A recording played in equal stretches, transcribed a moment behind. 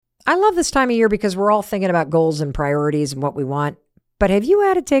I love this time of year because we're all thinking about goals and priorities and what we want. But have you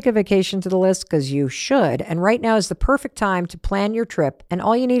added take a vacation to the list? Because you should. And right now is the perfect time to plan your trip. And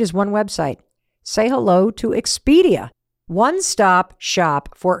all you need is one website. Say hello to Expedia. One-stop shop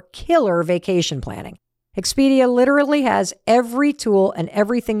for killer vacation planning. Expedia literally has every tool and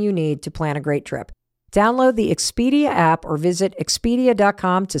everything you need to plan a great trip. Download the Expedia app or visit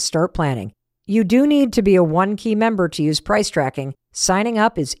Expedia.com to start planning. You do need to be a One-Key member to use price tracking. Signing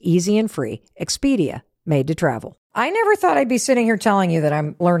up is easy and free. Expedia, made to travel. I never thought I'd be sitting here telling you that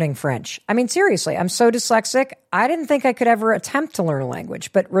I'm learning French. I mean, seriously, I'm so dyslexic, I didn't think I could ever attempt to learn a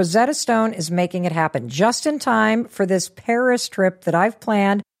language, but Rosetta Stone is making it happen just in time for this Paris trip that I've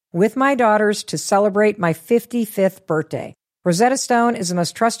planned with my daughters to celebrate my 55th birthday. Rosetta Stone is the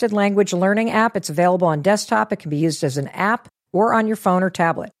most trusted language learning app. It's available on desktop. It can be used as an app or on your phone or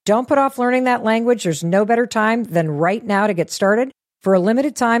tablet. Don't put off learning that language. There's no better time than right now to get started. For a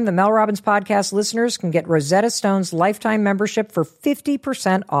limited time, the Mel Robbins Podcast listeners can get Rosetta Stone's lifetime membership for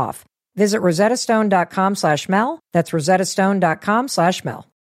 50% off. Visit rosettastone.com/Mel. That's rosettastone.com/Mel.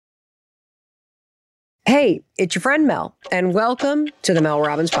 Hey, it's your friend Mel, and welcome to the Mel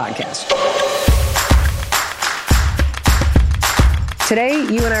Robbins Podcast. Today,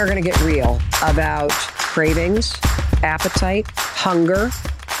 you and I are going to get real about cravings, appetite, hunger,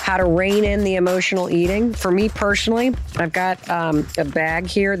 how to rein in the emotional eating. For me personally, I've got a bag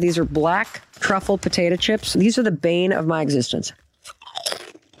here. These are black truffle potato chips. These are the bane of my existence.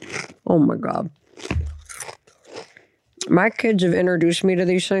 Oh my God. My kids have introduced me to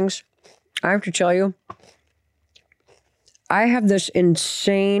these things. I have to tell you, I have this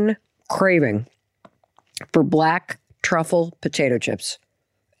insane craving for black truffle potato chips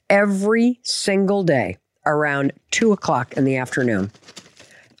every single day around 2 o'clock in the afternoon.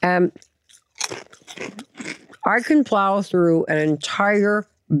 I can plow through an entire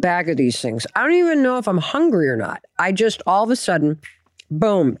bag of these things. I don't even know if I'm hungry or not. I just, all of a sudden,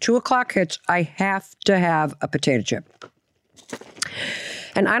 boom, 2 o'clock hits, I have to have a potato chip.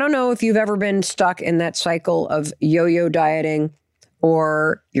 And I don't know if you've ever been stuck in that cycle of yo-yo dieting,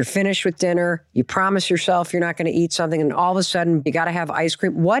 or you're finished with dinner, you promise yourself you're not going to eat something, and all of a sudden you got to have ice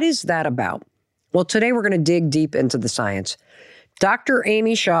cream. What is that about? Well, today we're going to dig deep into the science. Dr.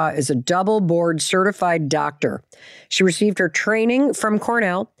 Amy Shaw is a double board certified doctor. She received her training from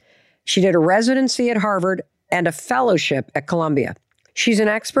Cornell. She did a residency at Harvard and a fellowship at Columbia. She's an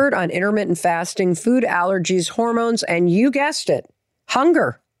expert on intermittent fasting, food allergies, hormones, and you guessed it,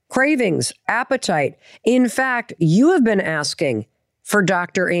 hunger, cravings, appetite. In fact, you have been asking for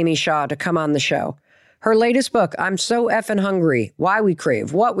Dr. Amy Shaw to come on the show. Her latest book, I'm So Effing Hungry, Why We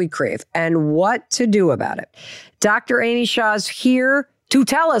Crave, What We Crave, and What to Do About It. Dr. Amy Shaw's here to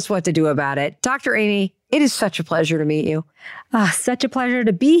tell us what to do about it. Dr. Amy, it is such a pleasure to meet you. Such a pleasure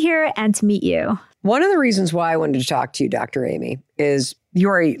to be here and to meet you. One of the reasons why I wanted to talk to you, Dr. Amy, is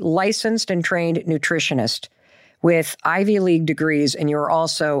you're a licensed and trained nutritionist with Ivy League degrees, and you're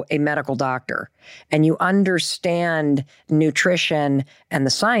also a medical doctor, and you understand nutrition and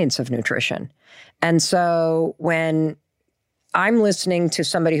the science of nutrition. And so when I'm listening to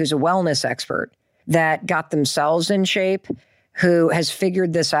somebody who's a wellness expert that got themselves in shape, who has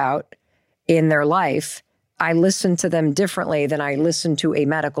figured this out in their life, I listen to them differently than I listen to a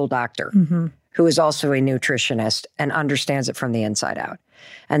medical doctor who is also a nutritionist and understands it from the inside out.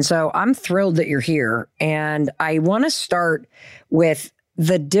 And so I'm thrilled that you're here. And I want to start with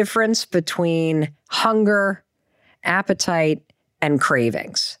the difference between hunger, appetite, and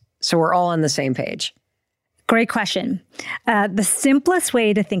cravings, so we're all on the same page. Great question. The simplest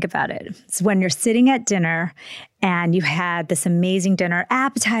way to think about it is when you're sitting at dinner and you had this amazing dinner,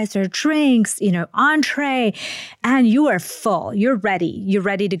 appetizer, drinks, entree, and you are full. You're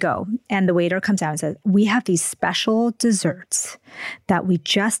ready to go. And the waiter comes out and says, we have these special desserts that we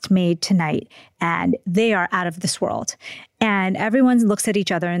just made tonight, and they are out of this world. And everyone looks at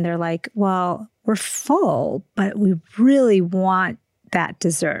each other and they're like, well, we're full, but we really want that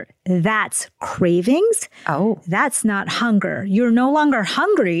dessert. That's cravings. Oh. That's not hunger. You're no longer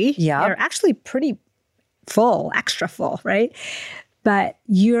hungry. Yeah. You're actually pretty full, extra full, right? But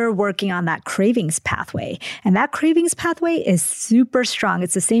you're working on that cravings pathway. And that cravings pathway is super strong.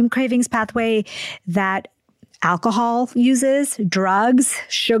 It's the same cravings pathway that alcohol uses, drugs,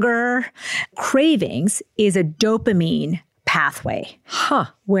 sugar. Cravings is a dopamine pathway.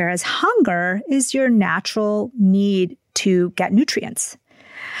 Whereas hunger is your natural need to get nutrients.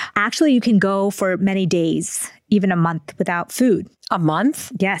 Actually, you can go for many days, even a month without food. A month?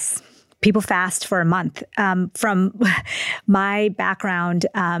 Yes. People fast for a month. From my background,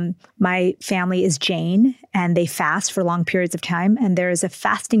 my family is Jain, and they fast for long periods of time. And there is a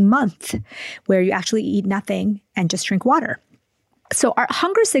fasting month where you actually eat nothing and just drink water. So our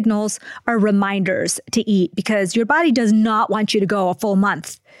hunger signals are reminders to eat because your body does not want you to go a full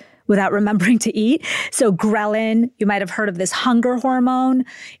month without remembering to eat. So ghrelin, you might have heard of this hunger hormone.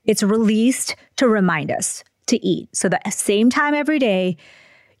 It's released to remind us to eat. So the same time every day,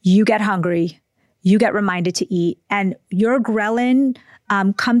 you get hungry, you get reminded to eat, and your ghrelin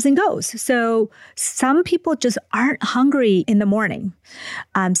comes and goes. So some people just aren't hungry in the morning.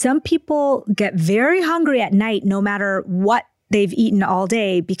 Some people get very hungry at night, no matter what they've eaten all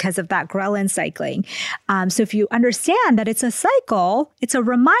day because of that ghrelin cycling. So if you understand that it's a cycle, it's a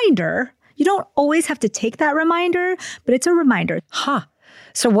reminder. You don't always have to take that reminder, but it's a reminder. Huh.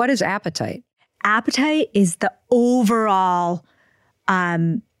 So what is appetite? Appetite is the overall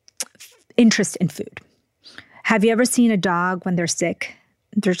interest in food. Have you ever seen a dog when they're sick?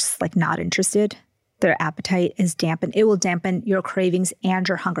 They're just like not interested. Their appetite is dampened. It will dampen your cravings and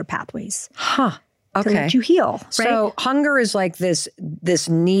your hunger pathways. Huh. Okay. To let you heal, right? So hunger is like this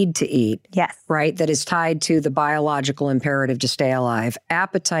need to eat. Yes. Right? That is tied to the biological imperative to stay alive.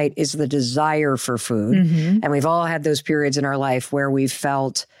 Appetite is the desire for food. Mm-hmm. And we've all had those periods in our life where we've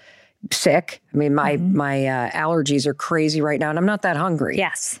felt sick. I mean, my allergies are crazy right now, and I'm not that hungry.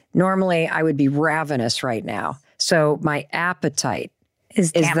 Yes. Normally, I would be ravenous right now. So my appetite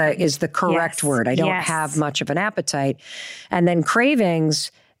is the correct word. I don't have much of an appetite. And then cravings.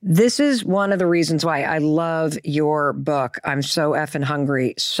 This is one of the reasons why I love your book, I'm So Effing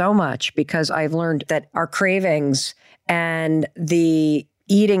Hungry, so much, because I've learned that our cravings and the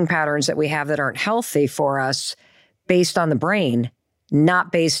eating patterns that we have that aren't healthy for us based on the brain,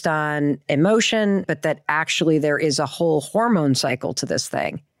 not based on emotion, but that actually there is a whole hormone cycle to this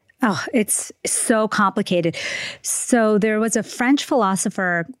thing. Oh, it's so complicated. So there was a French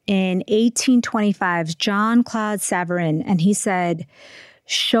philosopher in 1825, Jean-Claude Savarin, and he said,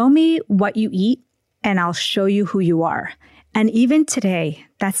 "Show me what you eat, and I'll show you who you are." And even today,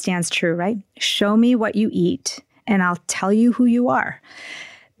 that stands true, right? Show me what you eat, and I'll tell you who you are.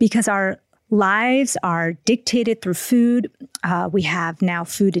 Because our lives are dictated through food. We have now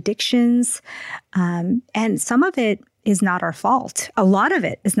food addictions, and some of it is not our fault. A lot of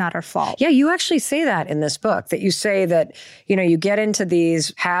it is not our fault. Yeah, you actually say that in this book, that you say that, you get into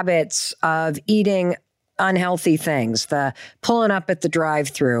these habits of eating unhealthy things, the pulling up at the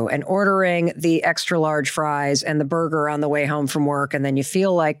drive-thru and ordering the extra large fries and the burger on the way home from work, and then you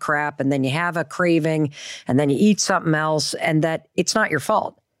feel like crap, and then you have a craving, and then you eat something else, and that it's not your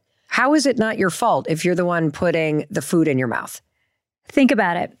fault. How is it not your fault if you're the one putting the food in your mouth? Think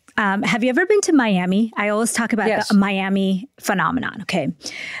about it. Have you ever been to Miami? I always talk about the Miami phenomenon. Okay.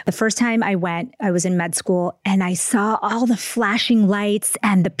 The first time I went, I was in med school, and I saw all the flashing lights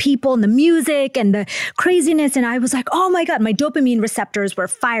and the people and the music and the craziness. And I was like, oh my God, my dopamine receptors were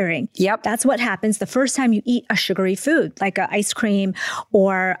firing. Yep. That's what happens the first time you eat a sugary food, like an ice cream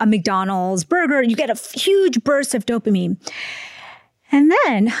or a McDonald's burger. You get a huge burst of dopamine. And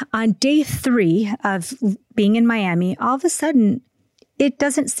then on day 3 of being in Miami, all of a sudden, it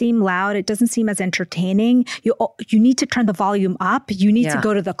doesn't seem loud. It doesn't seem as entertaining. You need to turn the volume up. You need to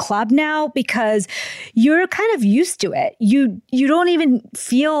go to the club now because you're kind of used to it. You don't even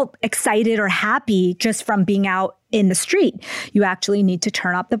feel excited or happy just from being out in the street. You actually need to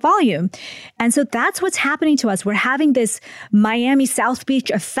turn up the volume. And so that's what's happening to us. We're having this Miami South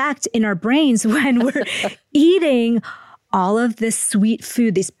Beach effect in our brains when we're eating all of this sweet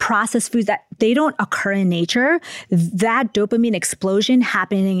food, these processed foods that they don't occur in nature, that dopamine explosion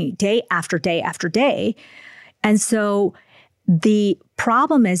happening day after day after day. And so the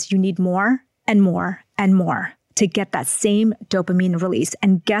problem is you need more and more and more to get that same dopamine release.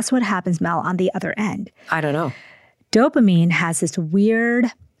 And guess what happens, Mel, on the other end? I don't know. Dopamine has this weird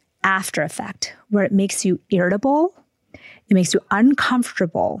after effect where it makes you irritable, it makes you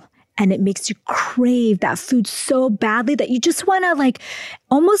uncomfortable, and it makes you crave that food so badly that you just want to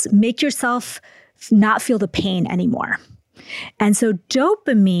almost make yourself not feel the pain anymore. And so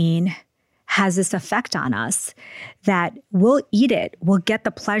dopamine has this effect on us that we'll eat it, we'll get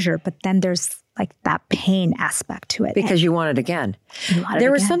the pleasure, but then there's that pain aspect to it. Because you want it again.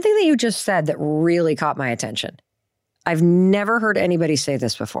 There was something that you just said that really caught my attention. I've never heard anybody say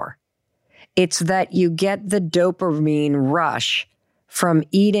this before. It's that you get the dopamine rush from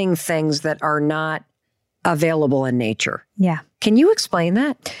eating things that are not available in nature. Yeah. Can you explain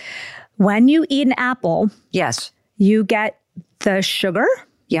that? When you eat an apple, yes, you get the sugar,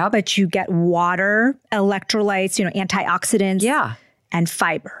 yeah, but you get water, electrolytes, antioxidants, yeah, and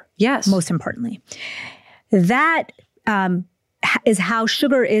fiber. Yes. Most importantly. That is how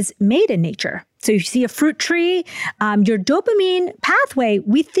sugar is made in nature. So you see a fruit tree, your dopamine pathway,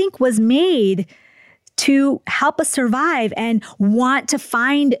 we think, was made to help us survive and want to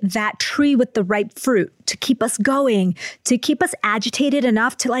find that tree with the ripe fruit, to keep us going, to keep us agitated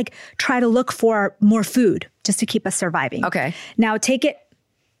enough to like try to look for more food just to keep us surviving. Okay. Now take it,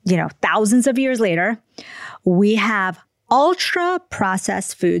 thousands of years later, we have ultra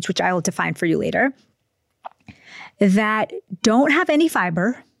processed foods, which I will define for you later, that don't have any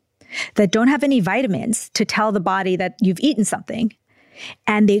fiber, that don't have any vitamins to tell the body that you've eaten something.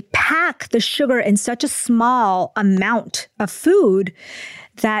 And they pack the sugar in such a small amount of food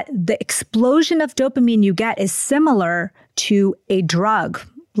that the explosion of dopamine you get is similar to a drug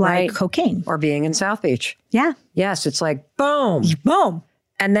like cocaine. Or being in South Beach. Yeah. Yes, it's like boom. Boom.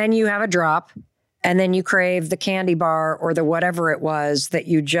 And then you have a drop, and then you crave the candy bar or the whatever it was that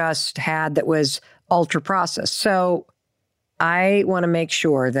you just had that was ultra processed. So I want to make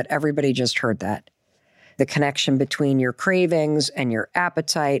sure that everybody just heard that. The connection between your cravings and your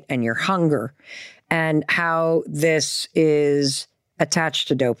appetite and your hunger, and how this is attached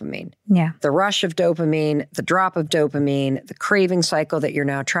to dopamine. Yeah. The rush of dopamine, the drop of dopamine, the craving cycle that you're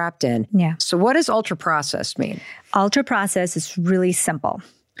now trapped in. Yeah. So what does ultra processed mean? Ultra processed is really simple.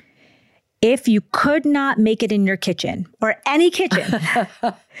 If you could not make it in your kitchen or any kitchen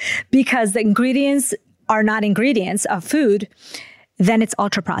because the ingredients are not ingredients of food, then it's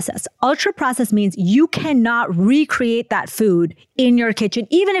ultra processed. Ultra processed means you cannot recreate that food in your kitchen,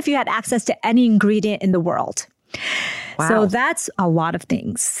 even if you had access to any ingredient in the world. Wow. So that's a lot of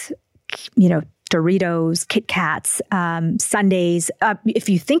things. Doritos, Kit Kats, sundaes. If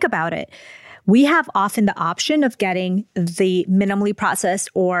you think about it, we have often the option of getting the minimally processed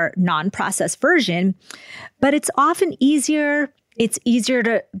or non-processed version, but it's often easier.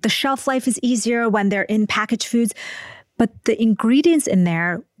 The shelf life is easier when they're in packaged foods. But the ingredients in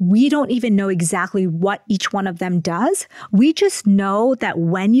there, we don't even know exactly what each one of them does. We just know that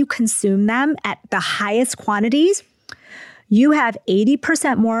when you consume them at the highest quantities, you have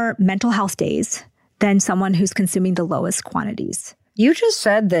 80% more mental health days than someone who's consuming the lowest quantities. You just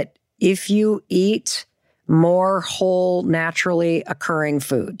said that if you eat more whole, naturally occurring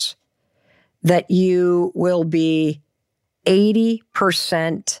foods, that you will be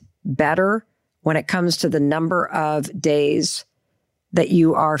 80% better when it comes to the number of days that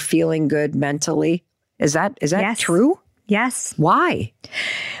you are feeling good mentally. Is that Yes. true? Yes. Why?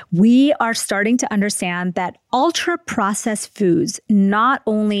 We are starting to understand that ultra-processed foods not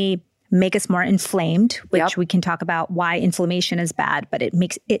only make us more inflamed, which we can talk about why inflammation is bad, but it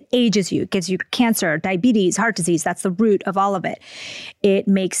ages you. It gives you cancer, diabetes, heart disease. That's the root of all of it. It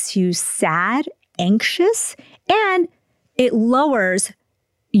makes you sad, anxious, and it lowers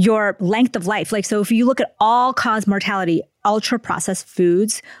your length of life. So if you look at all-cause mortality, ultra-processed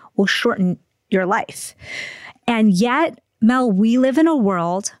foods will shorten your life. And yet, Mel, we live in a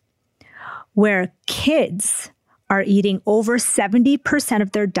world where kids are eating over 70%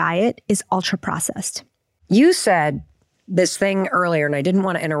 of their diet is ultra-processed. You said this thing earlier, and I didn't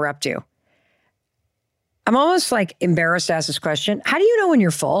want to interrupt you. I'm almost embarrassed to ask this question. How do you know when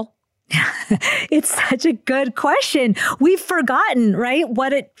you're full? It's such a good question. We've forgotten, right,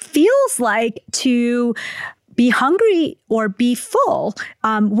 what it feels like to be hungry or be full.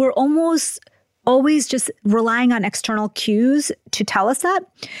 We're almost always just relying on external cues to tell us that.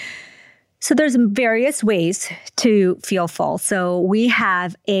 So there's various ways to feel full. So we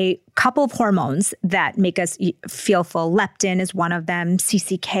have a couple of hormones that make us feel full. Leptin is one of them.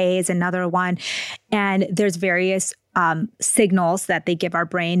 CCK is another one. And there's various signals that they give our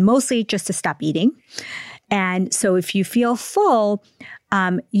brain, mostly just to stop eating. And so if you feel full,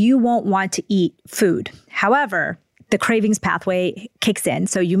 you won't want to eat food. However, the cravings pathway kicks in.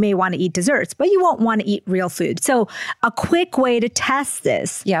 So you may want to eat desserts, but you won't want to eat real food. So a quick way to test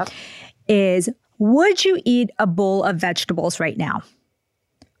this is, would you eat a bowl of vegetables right now?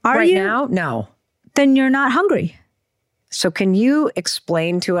 Right now? No. Then you're not hungry. So can you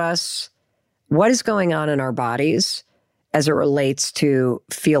explain to us what is going on in our bodies as it relates to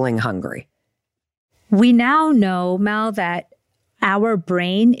feeling hungry? We now know, Mel, that our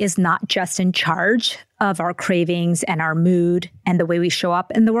brain is not just in charge of our cravings and our mood and the way we show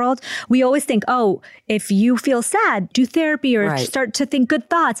up in the world. We always think, if you feel sad, do therapy or start to think good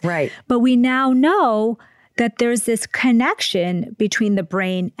thoughts. Right. But we now know that there's this connection between the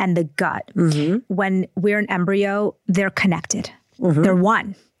brain and the gut. Mm-hmm. When we're an embryo, they're connected. Mm-hmm. They're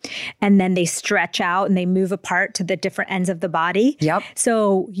one. and then they stretch out and they move apart to the different ends of the body. Yep.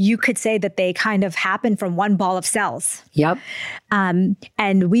 So you could say that they kind of happen from one ball of cells. Yep. And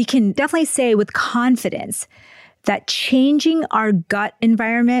we can definitely say with confidence that changing our gut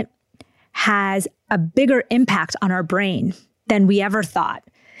environment has a bigger impact on our brain than we ever thought.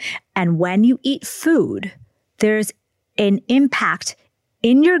 And when you eat food, there's an impact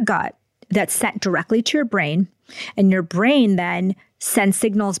in your gut that's sent directly to your brain, and your brain then sends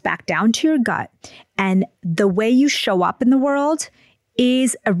signals back down to your gut. And the way you show up in the world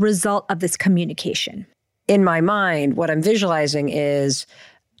is a result of this communication. In my mind, what I'm visualizing is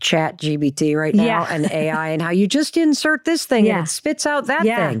Chat GBT right now and AI and how you just insert this thing and it spits out that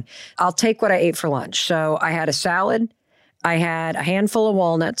thing. I'll take what I ate for lunch. So I had a salad. I had a handful of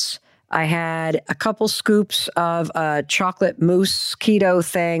walnuts. I had a couple scoops of a chocolate mousse keto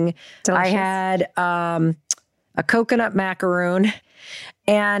thing. Delicious. I had a coconut macaroon.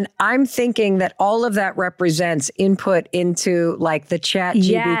 And I'm thinking that all of that represents input into like the Chat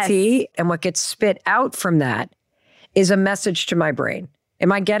GBT. And what gets spit out from that is a message to my brain.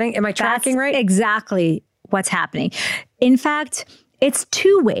 Am I tracking right? Exactly what's happening. In fact, it's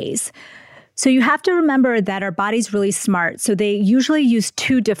two ways. So you have to remember that our body's really smart. So they usually use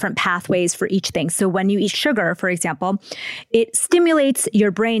two different pathways for each thing. So when you eat sugar, for example, it stimulates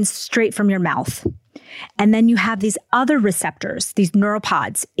your brain straight from your mouth. And then you have these other receptors, these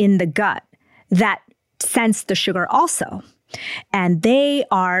neuropods in the gut that sense the sugar also. And they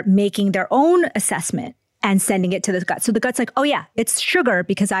are making their own assessment and sending it to the gut. So the gut's like, oh yeah, it's sugar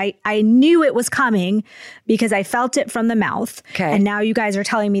because I knew it was coming because I felt it from the mouth. Okay. And now you guys are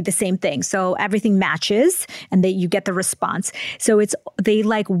telling me the same thing. So everything matches and you get the response. So they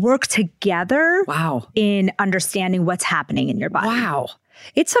like work together in understanding what's happening in your body. Wow.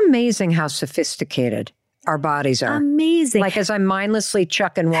 It's amazing how sophisticated our bodies are. Amazing. Like as I'm mindlessly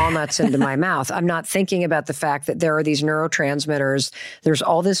chucking walnuts into my mouth, I'm not thinking about the fact that there are these neurotransmitters. There's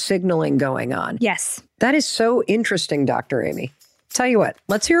all this signaling going on. Yes. That is so interesting, Dr. Amy. Tell you what,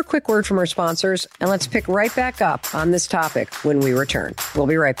 let's hear a quick word from our sponsors and let's pick right back up on this topic when we return. We'll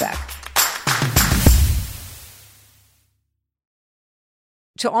be right back.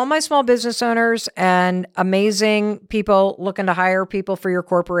 To all my small business owners and amazing people looking to hire people for your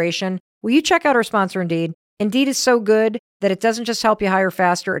corporation, will you check out our sponsor, Indeed? Indeed is so good that it doesn't just help you hire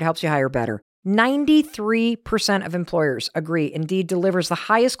faster, it helps you hire better. 93% of employers agree Indeed delivers the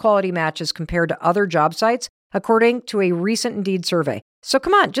highest quality matches compared to other job sites, according to a recent Indeed survey. So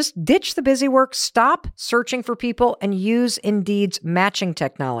come on, just ditch the busy work, stop searching for people, and use Indeed's matching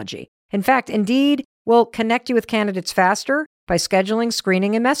technology. In fact, Indeed will connect you with candidates faster by scheduling,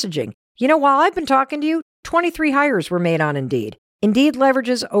 screening, and messaging. You know, while I've been talking to you, 23 hires were made on Indeed. Indeed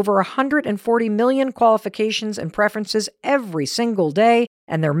leverages over 140 million qualifications and preferences every single day,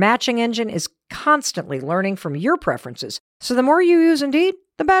 and their matching engine is constantly learning from your preferences. So the more you use Indeed,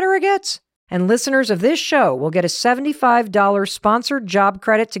 the better it gets. And listeners of this show will get a $75 sponsored job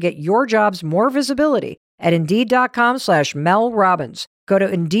credit to get your jobs more visibility at Indeed.com/Mel Robbins. Go to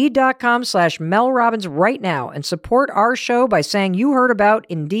Indeed.com/Mel Robbins right now and support our show by saying you heard about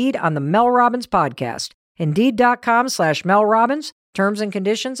Indeed on the Mel Robbins podcast. Indeed.com/Mel Robbins. Terms and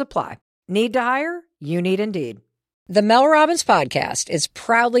conditions apply. Need to hire? You need Indeed. The Mel Robbins podcast is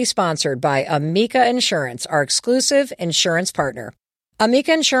proudly sponsored by Amica Insurance, our exclusive insurance partner.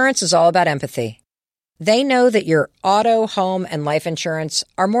 Amica Insurance is all about empathy. They know that your auto, home, and life insurance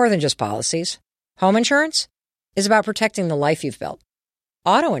are more than just policies. Home insurance is about protecting the life you've built.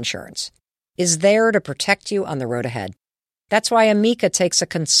 Auto insurance is there to protect you on the road ahead. That's why Amica takes a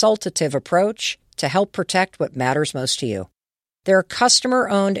consultative approach to help protect what matters most to you. They're a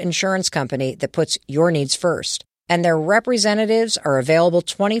customer-owned insurance company that puts your needs first, and their representatives are available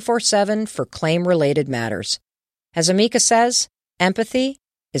 24/7 for claim-related matters. As Amica says, empathy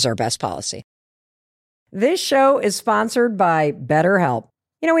is our best policy. This show is sponsored by BetterHelp.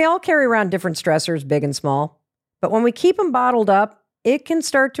 You know, we all carry around different stressors, big and small, but when we keep them bottled up, it can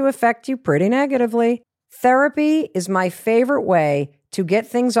start to affect you pretty negatively. Therapy is my favorite way to get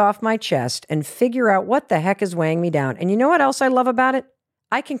things off my chest and figure out what the heck is weighing me down. And you know what else I love about it?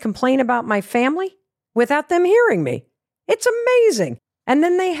 I can complain about my family without them hearing me. It's amazing. And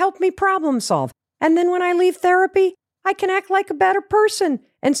then they help me problem solve. And then when I leave therapy, I can act like a better person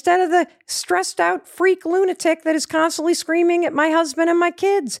instead of the stressed out freak lunatic that is constantly screaming at my husband and my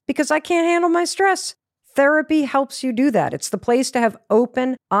kids because I can't handle my stress. Therapy helps you do that. It's the place to have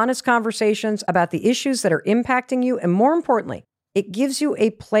open, honest conversations about the issues that are impacting you. And more importantly, it gives you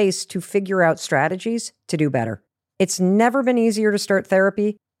a place to figure out strategies to do better. It's never been easier to start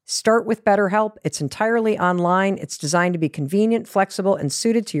therapy. Start with BetterHelp. It's entirely online. It's designed to be convenient, flexible, and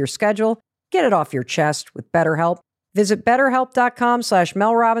suited to your schedule. Get it off your chest with BetterHelp. Visit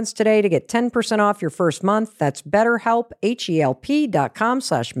BetterHelp.com/MelRobbins today to get 10% off your first month. That's BetterHelp,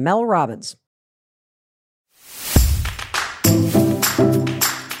 HELP.com/MelRobbins.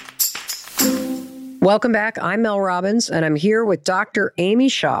 Welcome back. I'm Mel Robbins, and I'm here with Dr. Amy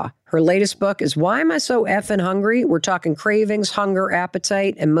Shah. Her latest book is Why Am I So Effin' Hungry? We're talking cravings, hunger,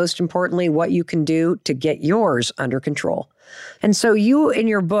 appetite, and most importantly, what you can do to get yours under control. And so you, in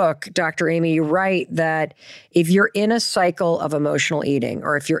your book, Dr. Amy, you write that if you're in a cycle of emotional eating,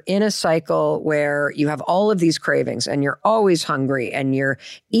 or if you're in a cycle where you have all of these cravings and you're always hungry and you're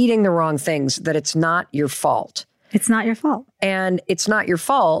eating the wrong things, that it's not your fault. It's not your fault. And it's not your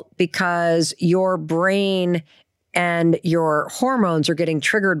fault because your brain and your hormones are getting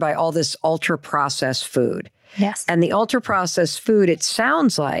triggered by all this ultra-processed food. Yes. And the ultra-processed food, it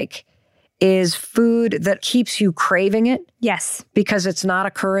sounds like, is food that keeps you craving it. Yes. Because it's not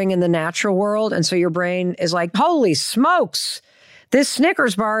occurring in the natural world. And so your brain is like, holy smokes, this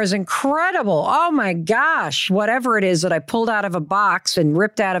Snickers bar is incredible. Oh my gosh, whatever it is that I pulled out of a box and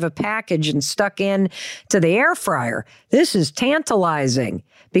ripped out of a package and stuck in to the air fryer. This is tantalizing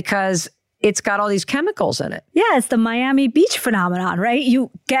because it's got all these chemicals in it. Yeah, it's the Miami Beach phenomenon, right?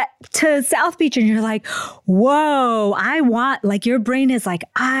 You get to South Beach and you're like, whoa, your brain is like,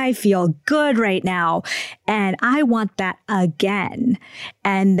 I feel good right now. And I want that again.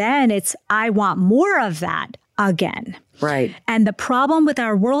 And then I want more of that again. Right. And the problem with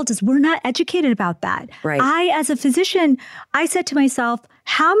our world is we're not educated about that. Right. As a physician, I said to myself,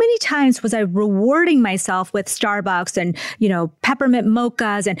 how many times was I rewarding myself with Starbucks and, peppermint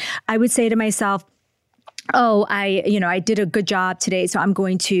mochas? And I would say to myself, oh, I did a good job today, so I'm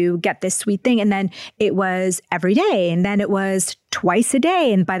going to get this sweet thing. And then it was every day. And then it was twice a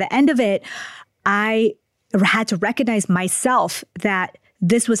day. And by the end of it, I had to recognize myself that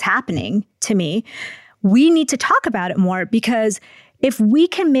this was happening to me. We need to talk about it more, because if we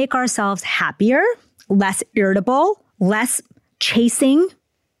can make ourselves happier, less irritable, less chasing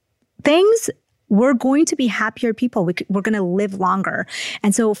things, we're going to be happier people. We're going to live longer.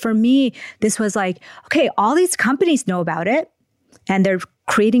 And so for me, this was like, okay, all these companies know about it and they're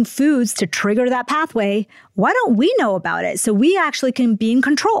creating foods to trigger that pathway. Why don't we know about it so we actually can be in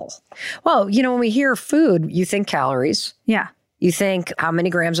control? Well, when we hear food, you think calories. Yeah. You think how many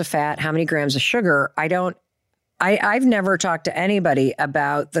grams of fat, how many grams of sugar. I've never talked to anybody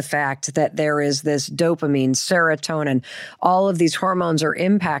about the fact that there is this dopamine, serotonin, all of these hormones are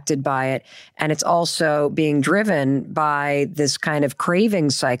impacted by it. And it's also being driven by this kind of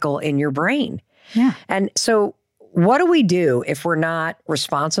craving cycle in your brain. Yeah. And so what do we do if we're not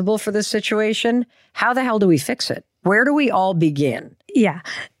responsible for this situation? How the hell do we fix it? Where do we all begin? Yeah.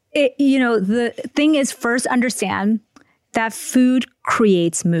 The thing is, first understand that food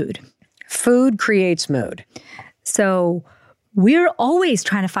creates mood. Food creates mood. So we're always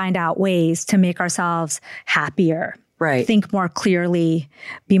trying to find out ways to make ourselves happier, right? Think more clearly,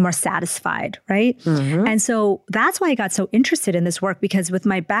 be more satisfied, right? Mm-hmm. And so that's why I got so interested in this work, because with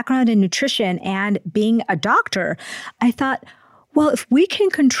my background in nutrition and being a doctor, I thought, well, if we can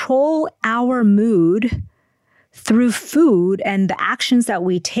control our mood through food and the actions that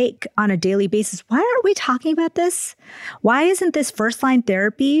we take on a daily basis, why aren't we talking about this? Why isn't this first-line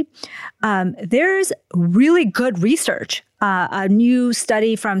therapy? There's really good research, a new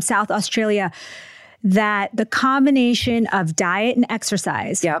study from South Australia, that the combination of diet and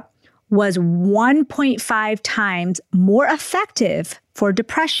exercise was 1.5 times more effective for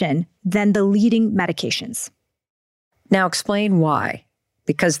depression than the leading medications. Now explain why,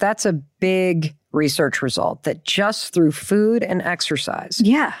 because that's a big research result, that just through food and exercise,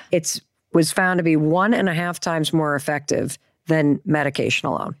 it was found to be 1.5 times more effective than medication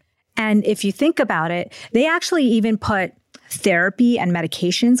alone. And if you think about it, they actually even put therapy and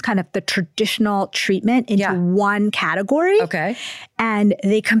medications, kind of the traditional treatment, into one category. Okay. And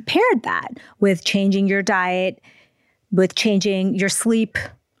they compared that with changing your diet, with changing your sleep,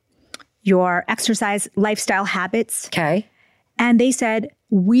 your exercise lifestyle habits. Okay. And they said,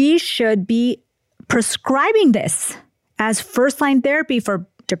 we should be prescribing this as first-line therapy for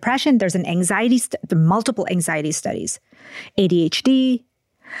depression. There's an there are multiple anxiety studies, ADHD.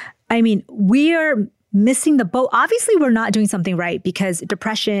 I mean, we are missing the boat. Obviously, we're not doing something right, because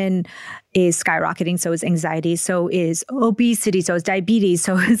depression is skyrocketing. So is anxiety. So is obesity. So is diabetes.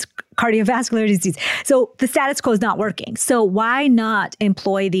 So is cardiovascular disease. So the status quo is not working. So why not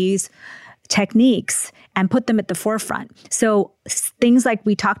employ these techniques and put them at the forefront. So things like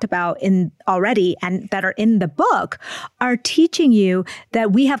we talked about already and that are in the book are teaching you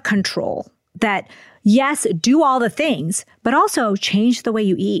that we have control, that yes, do all the things, but also change the way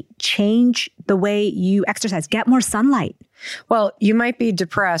you eat, change the way you exercise, get more sunlight. Well, you might be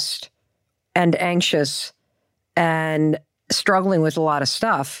depressed and anxious and struggling with a lot of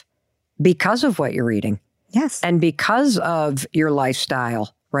stuff because of what you're eating. Yes. And because of your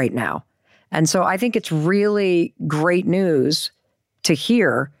lifestyle right now. And so I think it's really great news to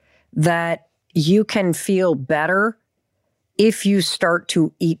hear that you can feel better if you start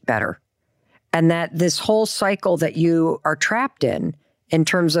to eat better. And that this whole cycle that you are trapped in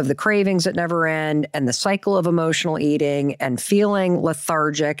terms of the cravings that never end and the cycle of emotional eating and feeling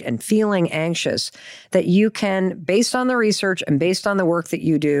lethargic and feeling anxious, that you can, based on the research and based on the work that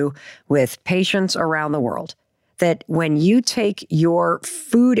you do with patients around the world, that when you take your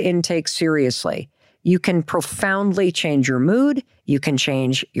food intake seriously, you can profoundly change your mood, you can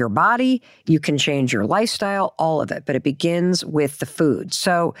change your body, you can change your lifestyle, all of it. But it begins with the food.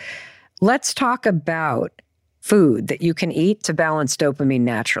 So let's talk about food that you can eat to balance dopamine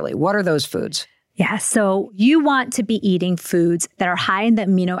naturally. What are those foods? Yeah, so you want to be eating foods that are high in the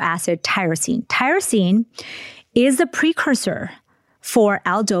amino acid tyrosine. Tyrosine is a precursor for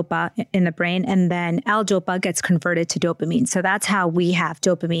L-DOPA in the brain, and then L-DOPA gets converted to dopamine. So that's how we have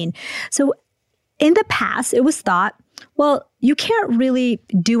dopamine. So in the past, it was thought, well, you can't really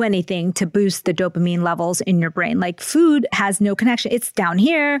do anything to boost the dopamine levels in your brain. Like food has no connection. It's down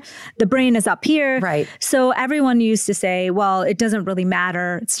here. The brain is up here. Right. So everyone used to say, well, it doesn't really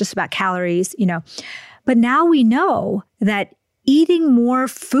matter. It's just about calories, But now we know that eating more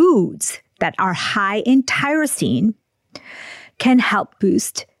foods that are high in tyrosine can help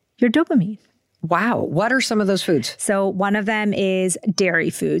boost your dopamine. Wow. What are some of those foods? So one of them is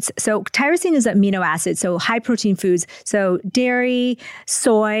dairy foods. So tyrosine is an amino acid, so high protein foods. So dairy,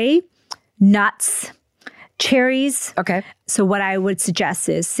 soy, nuts, cherries. Okay. So what I would suggest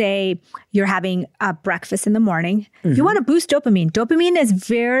is, say you're having a breakfast in the morning. You want to boost dopamine. Dopamine is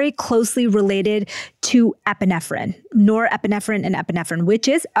very closely related to epinephrine, norepinephrine and epinephrine, which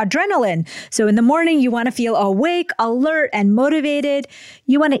is adrenaline. So in the morning, you want to feel awake, alert, and motivated.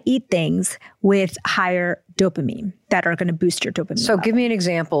 You want to eat things with higher dopamine that are going to boost your dopamine So level. give me an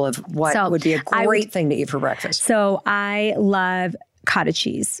example of what would be a great thing to eat for breakfast. So I love cottage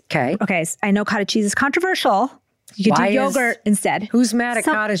cheese. Okay. Okay. So I know cottage cheese is controversial. You could do yogurt instead. Who's mad at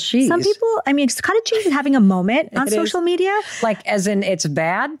cottage cheese? Some people, cottage cheese is having a moment on social media. Like as in it's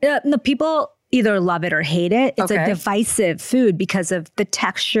bad? No, people either love it or hate it. It's Okay. a divisive food because of the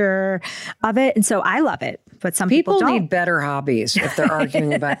texture of it. And so I love it, but some people don't. need better hobbies if they're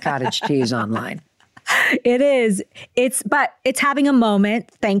arguing about cottage cheese online. It is. But it's having a moment,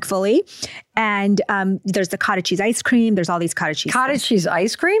 thankfully. And there's the cottage cheese ice cream. There's all these cottage cheese. Cottage cheese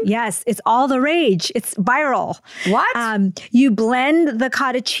ice cream? Yes, it's all the rage. It's viral. What? You blend the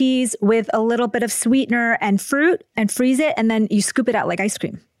cottage cheese with a little bit of sweetener and fruit and freeze it, and then you scoop it out like ice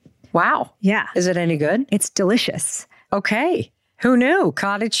cream. Wow. Yeah. Is it any good? It's delicious. Okay. Who knew?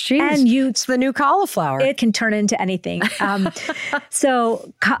 Cottage cheese. And it's the new cauliflower. It can turn into anything.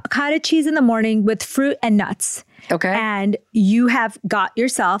 So cottage cheese in the morning with fruit and nuts. Okay. And you have got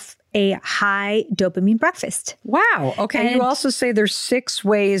yourself a high dopamine breakfast. Wow. Okay. And you also say there's 6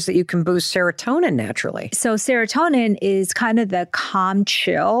 ways that you can boost serotonin naturally. So serotonin is kind of the calm,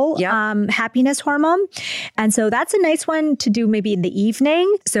 chill, happiness hormone. And so that's a nice one to do maybe in the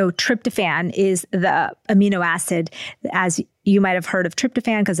evening. So tryptophan is the amino acid, as you might have heard of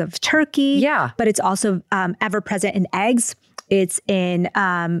tryptophan because of turkey. Yeah. But it's also ever present in eggs. It's in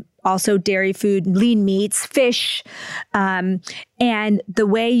also dairy food, lean meats, fish. And the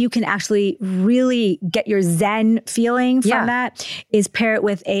way you can actually really get your zen feeling from that is pair it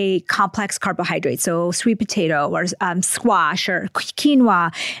with a complex carbohydrate. So sweet potato or squash or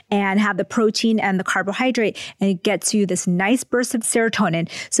quinoa, and have the protein and the carbohydrate. And it gets you this nice burst of serotonin.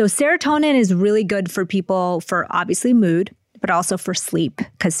 So serotonin is really good for people for obviously mood, but also for sleep,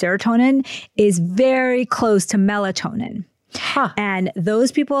 because serotonin is very close to melatonin. Huh. And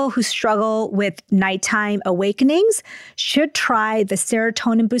those people who struggle with nighttime awakenings should try the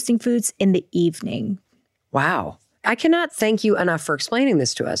serotonin boosting foods in the evening. Wow. I cannot thank you enough for explaining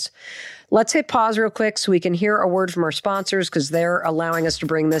this to us. Let's hit pause real quick so we can hear a word from our sponsors, because they're allowing us to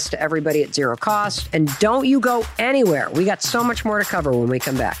bring this to everybody at zero cost. And don't you go anywhere. We got so much more to cover when we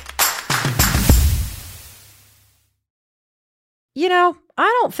come back.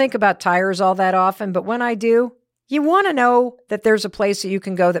 I don't think about tires all that often, but when I do, you want to know that there's a place that you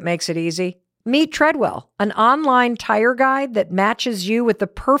can go that makes it easy. Meet Treadwell, an online tire guide that matches you with the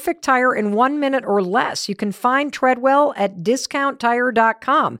perfect tire in 1 minute or less. You can find Treadwell at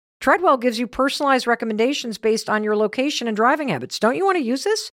discounttire.com. Treadwell gives you personalized recommendations based on your location and driving habits. Don't you want to use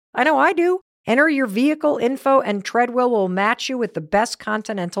this? I know I do. Enter your vehicle info and Treadwell will match you with the best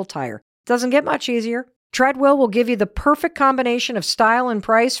Continental tire. Doesn't get much easier. Treadwell will give you the perfect combination of style and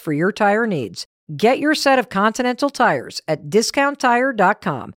price for your tire needs. Get your set of Continental tires at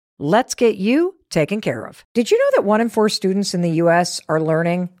discounttire.com. Let's get you taken care of. Did you know that 1 in 4 students in the U.S. are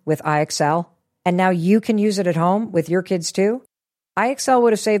learning with IXL? And now you can use it at home with your kids too? IXL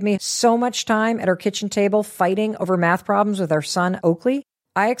would have saved me so much time at our kitchen table fighting over math problems with our son, Oakley.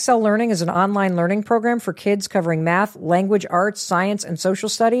 IXL Learning is an online learning program for kids covering math, language arts, science, and social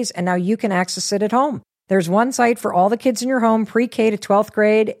studies, and now you can access it at home. There's one site for all the kids in your home, pre-K to 12th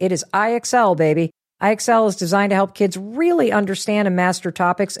grade. It is IXL, baby. IXL is designed to help kids really understand and master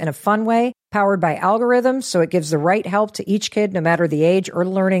topics in a fun way, powered by algorithms, so it gives the right help to each kid no matter the age or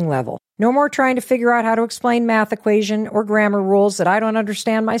learning level. No more trying to figure out how to explain math equation or grammar rules that I don't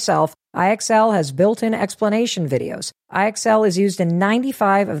understand myself. IXL has built-in explanation videos. IXL is used in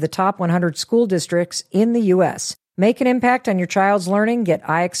 95 of the top 100 school districts in the U.S. Make an impact on your child's learning. Get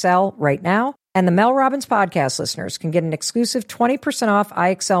IXL right now. And the Mel Robbins podcast listeners can get an exclusive 20% off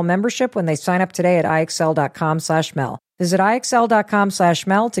IXL membership when they sign up today at IXL.com/Mel. Visit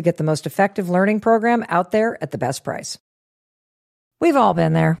IXL.com/Mel to get the most effective learning program out there at the best price. We've all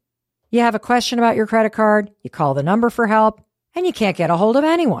been there. You have a question about your credit card, you call the number for help, and you can't get a hold of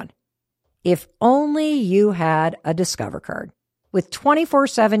anyone. If only you had a Discover card. With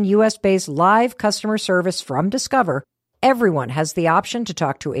 24/7 U.S.-based live customer service from Discover, everyone has the option to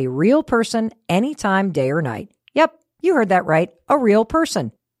talk to a real person anytime, day or night. Yep, you heard that right, a real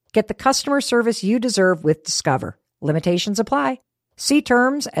person. Get the customer service you deserve with Discover. Limitations apply. See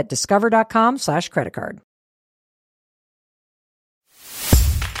terms at discover.com/creditcard.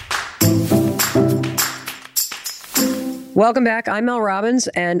 Welcome back. I'm Mel Robbins,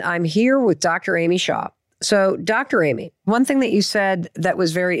 and I'm here with Dr. Amy Shaw. So, Dr. Amy, one thing that you said that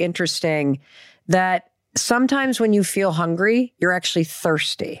was very interesting, that sometimes when you feel hungry, you're actually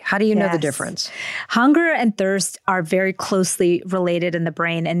thirsty. How do you know the difference? Hunger and thirst are very closely related in the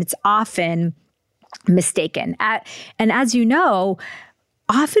brain, and it's often mistaken. And as you know,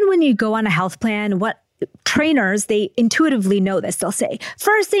 often when you go on a health plan, what trainers, they intuitively know this. They'll say,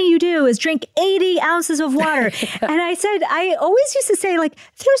 first thing you do is drink 80 ounces of water. And I always used to say, like,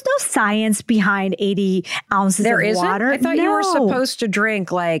 there's no science behind 80 ounces of water. I thought you were supposed to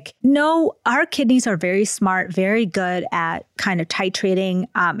drink like... No, our kidneys are very smart, very good at kind of titrating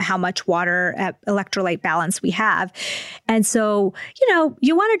how much water, electrolyte balance we have. And so,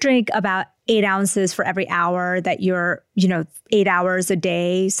 you want to drink about 8 ounces for every hour that you're, 8 hours a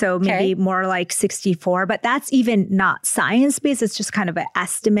day. So maybe more like 64, but that's even not science-based. It's just kind of an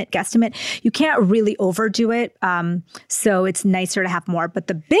guesstimate. You can't really overdo it. So it's nicer to have more. But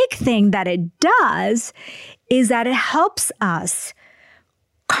the big thing that it does is that it helps us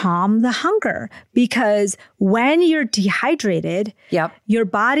calm the hunger, because when you're dehydrated, your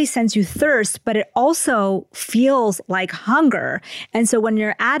body sends you thirst, but it also feels like hunger. And so when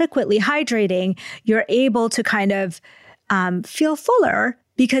you're adequately hydrating, you're able to kind of feel fuller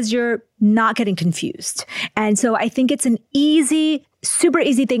because you're not getting confused. And so I think it's an super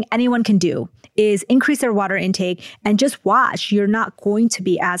easy thing anyone can do, is increase their water intake and just watch. You're not going to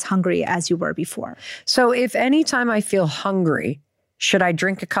be as hungry as you were before. So if anytime I feel hungry, should I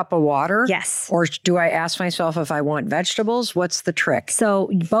drink a cup of water? Yes. Or do I ask myself if I want vegetables? What's the trick?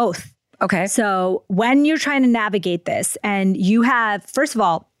 So both. Okay. So when you're trying to navigate this, and you have, first of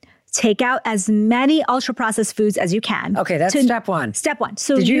all, take out as many ultra-processed foods as you can. Okay, that's step one. Step one.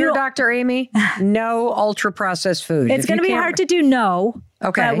 So did you hear Dr. Amy? No ultra-processed food. It's going to be hard to do no.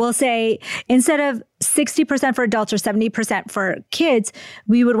 Okay. But we'll say instead of 60% for adults or 70% for kids,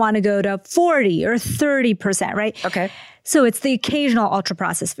 we would want to go to 40 or 30%, right? Okay. So it's the occasional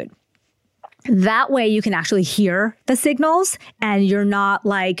ultra-processed food. That way you can actually hear the signals and you're not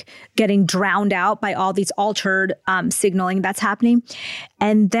like getting drowned out by all these altered signaling that's happening.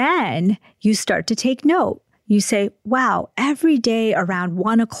 And then you start to take note. You say, wow, every day around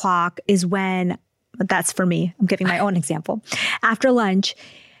 1 o'clock is when, that's for me, I'm giving my own example, after lunch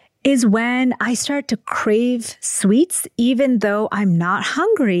is when I start to crave sweets, even though I'm not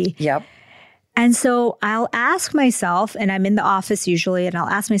hungry. Yep. And so I'll ask myself, and I'm in the office usually, and I'll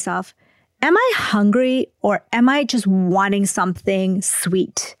ask myself, am I hungry or am I just wanting something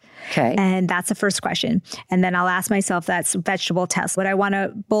sweet? Okay. And that's the first question. And then I'll ask myself, that's vegetable test. Would I want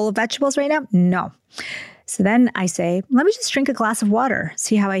a bowl of vegetables right now? No. So then I say, let me just drink a glass of water,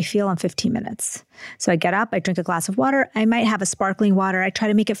 see how I feel in 15 minutes. So I get up, I drink a glass of water. I might have a sparkling water. I try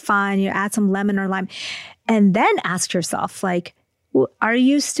to make it fun, add some lemon or lime. And then ask yourself, like, are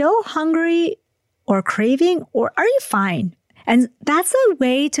you still hungry or craving, or are you fine? And that's a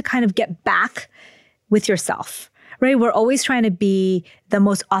way to kind of get back with yourself, right? We're always trying to be the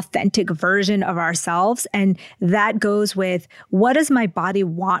most authentic version of ourselves. And that goes with, what does my body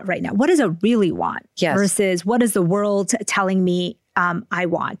want right now? What does it really want? Yes. Versus what is the world telling me I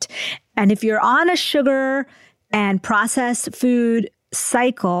want? And if you're on a sugar and processed food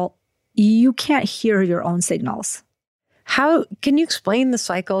cycle, you can't hear your own signals. How can you explain the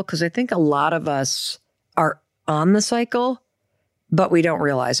cycle? Because I think a lot of us are on the cycle, but we don't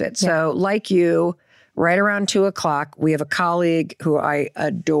realize it. Yeah. So like you, right around 2:00, we have a colleague who I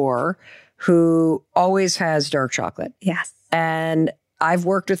adore who always has dark chocolate. Yes. And I've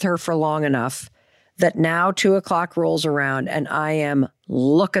worked with her for long enough that now 2:00 rolls around and I am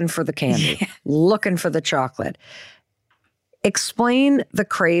looking for the candy, looking for the chocolate. Explain the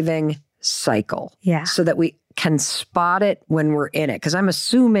craving cycle so that we can spot it when we're in it. Because I'm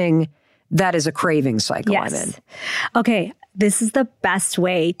assuming that is a craving cycle I'm in. Okay. This is the best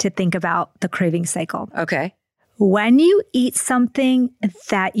way to think about the craving cycle. Okay. When you eat something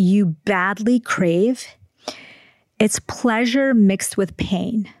that you badly crave, it's pleasure mixed with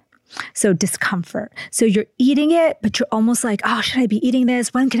pain. So discomfort. So you're eating it, but you're almost like, oh, should I be eating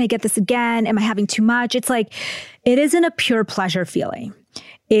this? When can I get this again? Am I having too much? It's like, it isn't a pure pleasure feeling.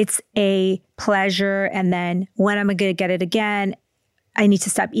 It's a pleasure. And then when am I going to get it again? I need to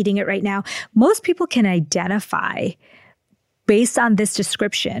stop eating it right now. Most people can identify, based on this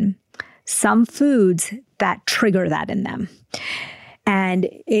description, some foods that trigger that in them. And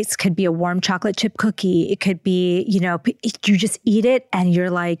it could be a warm chocolate chip cookie. It could be, you just eat it and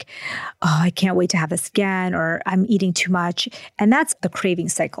you're like, oh, I can't wait to have this again, or I'm eating too much. And that's the craving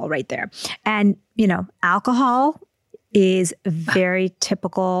cycle right there. And, alcohol is very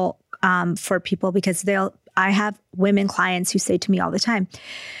typical for people because I have women clients who say to me all the time,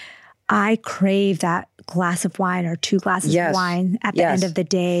 I crave that glass of wine or 2 glasses of wine at the end of the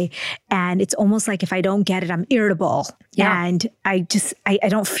day. And it's almost like if I don't get it, I'm irritable and I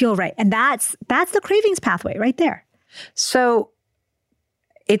don't feel right. And that's the cravings pathway right there. So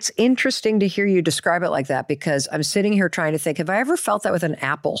it's interesting to hear you describe it like that, because I'm sitting here trying to think, have I ever felt that with an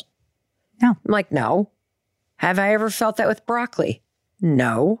apple? No. I'm like, no. Have I ever felt that with broccoli?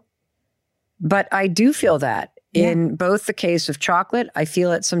 No. But I do feel that in both the case of chocolate. I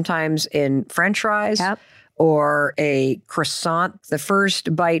feel it sometimes in French fries or a croissant. The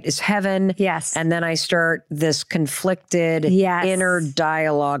first bite is heaven. Yes. And then I start this conflicted inner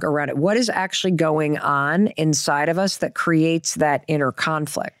dialogue around it. What is actually going on inside of us that creates that inner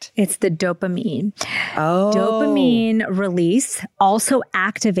conflict? It's the dopamine. Oh. Dopamine release also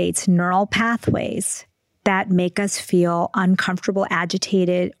activates neural pathways that make us feel uncomfortable,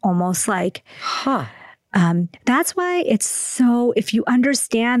 agitated, almost like, that's why it's so, if you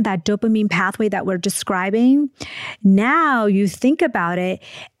understand that dopamine pathway that we're describing, now you think about it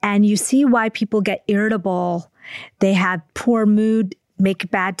and you see why people get irritable. They have poor mood, make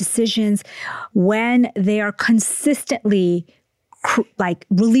bad decisions when they are consistently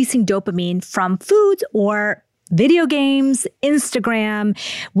releasing dopamine from foods or video games, Instagram.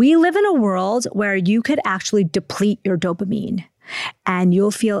 We live in a world where you could actually deplete your dopamine and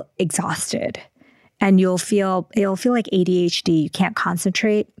you'll feel exhausted and it'll feel like ADHD. You can't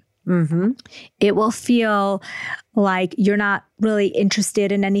concentrate. Mm-hmm. It will feel like you're not really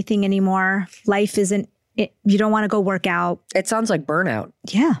interested in anything anymore. Life isn't, you don't want to go work out. It sounds like burnout.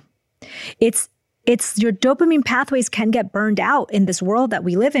 Yeah. It's your dopamine pathways can get burned out in this world that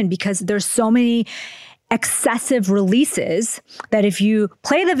we live in because there's so many excessive releases that if you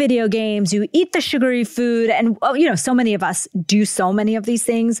play the video games, you eat the sugary food, and so many of us do so many of these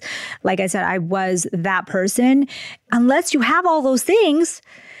things. Like I said, I was that person. Unless you have all those things,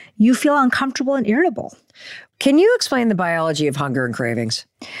 you feel uncomfortable and irritable. Can you explain the biology of hunger and cravings?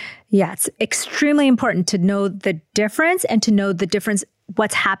 Yeah, it's extremely important to know the difference and to know the difference,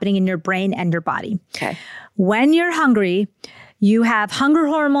 what's happening in your brain and your body. Okay. When you're hungry, you have hunger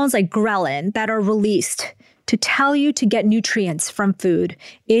hormones like ghrelin that are released to tell you to get nutrients from food.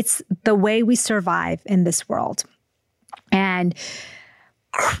 It's the way we survive in this world. And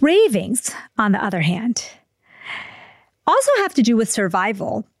cravings, on the other hand, also have to do with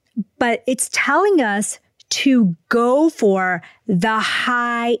survival, but it's telling us to go for the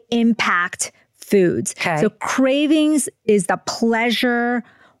high impact foods. Okay. So cravings is the pleasure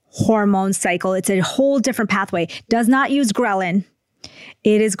hormone cycle. It's a whole different pathway. Does not use ghrelin.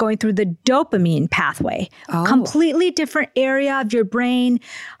 It is going through the dopamine pathway, completely different area of your brain.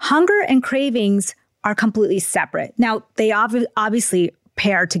 Hunger and cravings are completely separate. Now, they obviously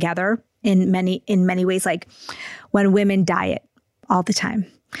pair together in many ways, like when women diet all the time.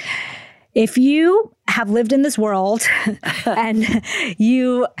 If you have lived in this world and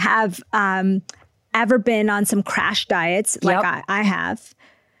you have ever been on some crash diets like I have,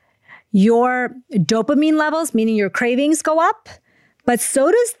 your dopamine levels, meaning your cravings, go up, but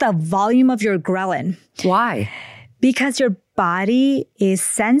so does the volume of your ghrelin. Why? Because your body is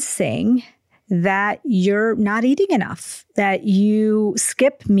sensing that you're not eating enough, that you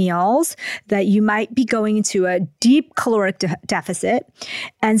skip meals, that you might be going into a deep caloric deficit.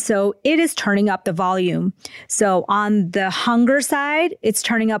 And so it is turning up the volume. So on the hunger side, it's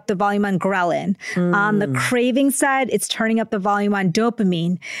turning up the volume on ghrelin. On the craving side, it's turning up the volume on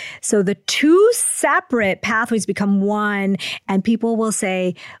dopamine. So the two separate pathways become one. And people will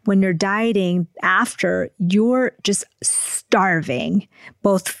say, when you're dieting after, you're just starving,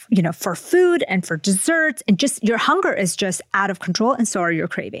 both, for food and for desserts, and just your hunger is just out of control, and so are your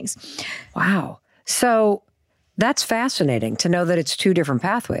cravings. Wow. So that's fascinating to know that it's two different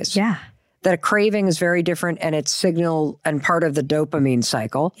pathways. Yeah. That a craving is very different and it's signal and part of the dopamine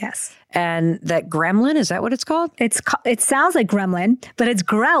cycle. Yes. And that gremlin, is that what it's called? It sounds like gremlin, but it's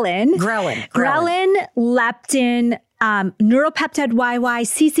ghrelin. Ghrelin, leptin, neuropeptide YY,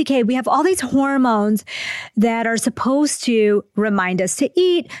 CCK. We have all these hormones that are supposed to remind us to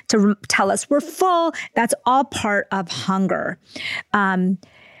eat, to tell us we're full. That's all part of hunger.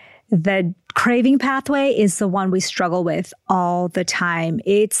 The craving pathway is the one we struggle with all the time.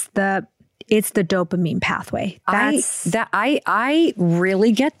 It's the dopamine pathway. I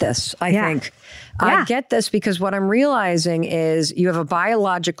really get this, I think. I get this because what I'm realizing is you have a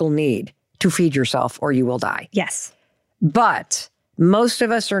biological need to feed yourself or you will die. Yes. But most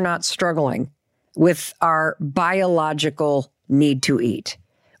of us are not struggling with our biological need to eat.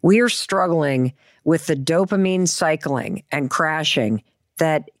 We are struggling with the dopamine cycling and crashing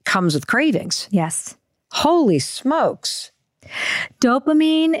that comes with cravings. Yes. Holy smokes.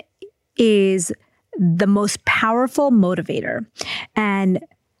 Dopamine is the most powerful motivator. And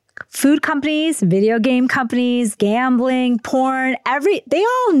food companies, video game companies, gambling, porn, they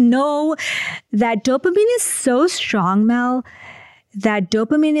all know that dopamine is so strong, Mel, that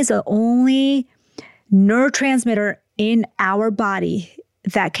dopamine is the only neurotransmitter in our body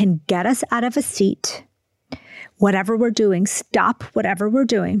that can get us out of a seat, whatever we're doing, stop whatever we're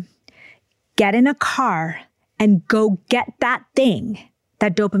doing, get in a car and go get that thing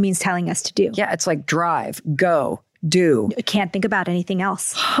that dopamine's telling us to do. Yeah, it's like drive, go, do. You can't think about anything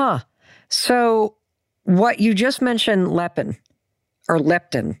else. Huh. So what you just mentioned, leptin or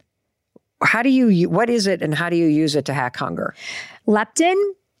leptin, what is it and how do you use it to hack hunger? Leptin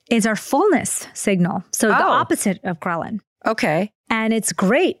is our fullness signal. So the opposite of ghrelin. Okay. And it's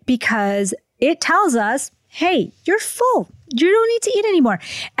great because it tells us, hey, you're full. You don't need to eat anymore.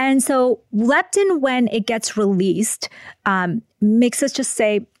 And so leptin, when it gets released, makes us just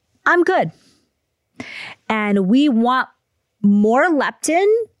say, I'm good. And we want more leptin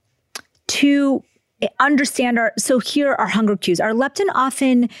to understand so here are hunger cues. Our leptin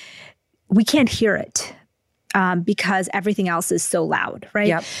often, we can't hear it because everything else is so loud, right?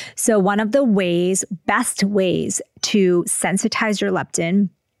 Yep. So one of the best ways to sensitize your leptin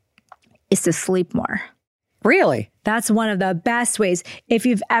is to sleep more. Really? That's one of the best ways. If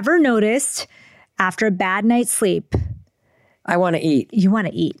you've ever noticed after a bad night's sleep, I want to eat. You want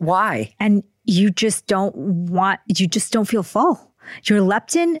to eat. Why? And you just don't feel full. Your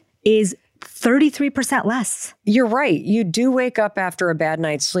leptin is 33% less. You're right. You do wake up after a bad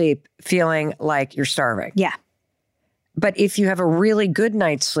night's sleep feeling like you're starving. Yeah. But if you have a really good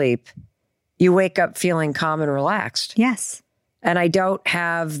night's sleep, you wake up feeling calm and relaxed. Yes. And I don't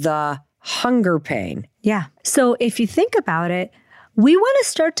have the hunger pain. Yeah. So if you think about it, we want to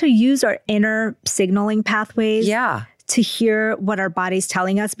start to use our inner signaling pathways. Yeah. To hear what our body's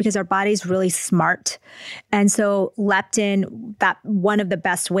telling us because our body's really smart. And so leptin, that one of the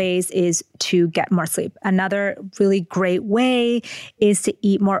best ways is to get more sleep. Another really great way is to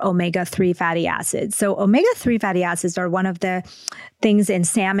eat more omega-3 fatty acids. So omega-3 fatty acids are one of the things in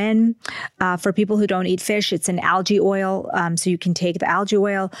salmon. For people who don't eat fish, it's an algae oil. So you can take the algae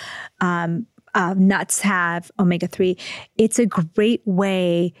oil. Nuts have omega-3. It's a great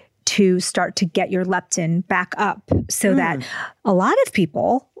way to start to get your leptin back up so that a lot of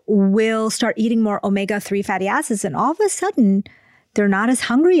people will start eating more omega-3 fatty acids and all of a sudden they're not as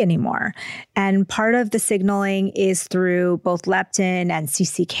hungry anymore. And part of the signaling is through both leptin and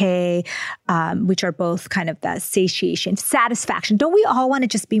CCK, which are both kind of the satiation, satisfaction. Don't we all want to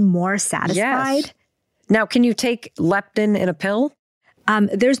just be more satisfied? Yes. Now, can you take leptin in a pill?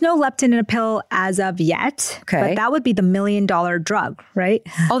 There's no leptin in a pill as of yet, but that would be the $1 million drug, right?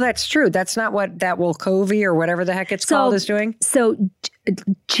 Oh, that's true. That's not what that Wilcovi or whatever the heck it's called is doing? So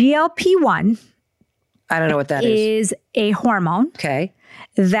GLP-1... I don't know what that is. Is a hormone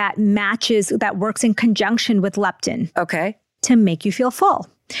that works in conjunction with leptin to make you feel full.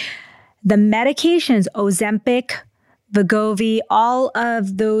 The medications, Ozempic, Wegovy, all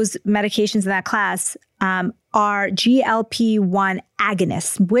of those medications in that class are GLP-1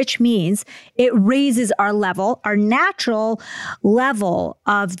 agonists, which means it raises our natural level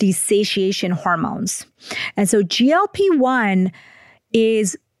of these satiation hormones. And so GLP-1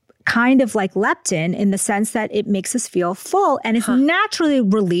 is kind of like leptin in the sense that it makes us feel full and is naturally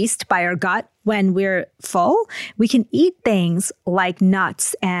released by our gut when we're full. We can eat things like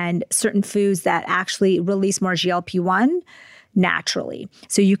nuts and certain foods that actually release more GLP-1 naturally.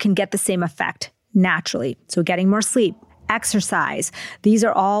 So you can get the same effect naturally. So getting more sleep, exercise, these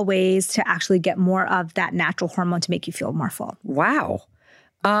are all ways to actually get more of that natural hormone to make you feel more full. Wow.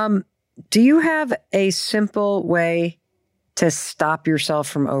 Do you have a simple way to stop yourself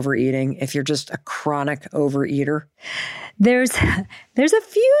from overeating if you're just a chronic overeater? There's a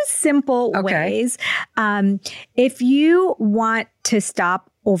few simple ways. If you want to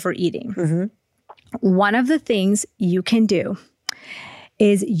stop overeating, one of the things you can do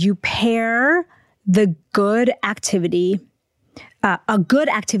is you pair the good activity, a good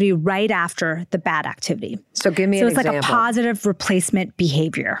activity right after the bad activity. So give me an example. So it's like a positive replacement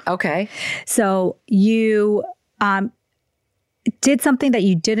behavior. Okay. So you did something that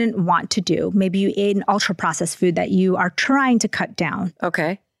you didn't want to do. Maybe you ate an ultra-processed food that you are trying to cut down.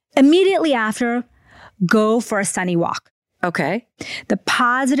 Okay. Immediately after, go for a sunny walk. Okay. The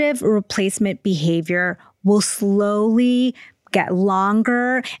positive replacement behavior will slowly get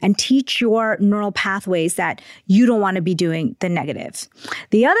longer and teach your neural pathways that you don't want to be doing the negative.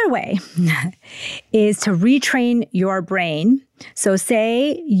 The other way is to retrain your brain. So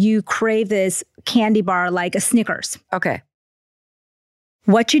say you crave this candy bar like a Snickers. Okay.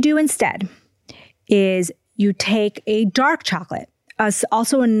 What you do instead is you take a dark chocolate,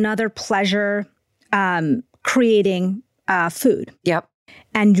 also another pleasure creating food. Yep.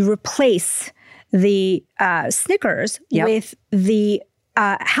 And you replace the Snickers with the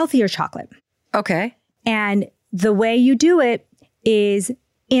healthier chocolate. Okay. And the way you do it is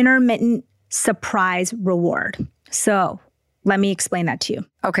intermittent surprise reward. So let me explain that to you.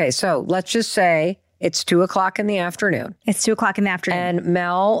 Okay. So let's just say it's 2:00 in the afternoon. It's 2:00 in the afternoon. And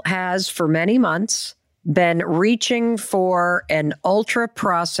Mel has for many months been reaching for an ultra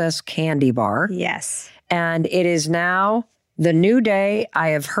processed candy bar. Yes. And it is now the new day. I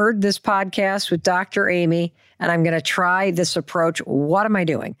have heard this podcast with Dr. Amy, and I'm going to try this approach. What am I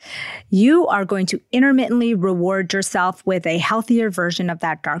doing? You are going to intermittently reward yourself with a healthier version of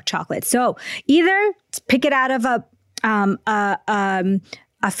that dark chocolate. So either pick it out of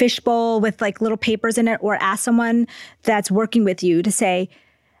a fishbowl with like little papers in it, or ask someone that's working with you to say,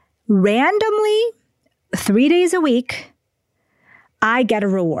 randomly, 3 days a week, I get a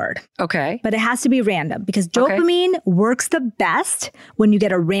reward. Okay. But it has to be random because dopamine works the best when you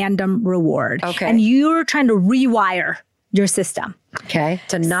get a random reward. Okay. And you're trying to rewire your system. Okay.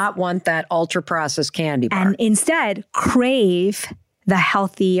 To not want that ultra processed candy bar. And instead crave the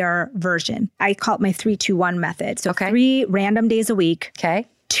healthier version. I call it my 3-2-1 method. So 3 random days a week. Okay.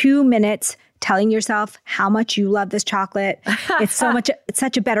 2 minutes telling yourself how much you love this chocolate. It's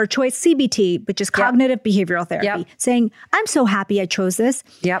such a better choice. CBT, which is cognitive behavioral therapy. Saying, I'm so happy I chose this.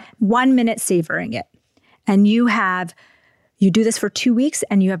 1 minute savoring it. And you do this for 2 weeks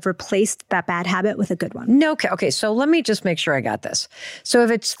and you have replaced that bad habit with a good one. No. Okay. So let me just make sure I got this. So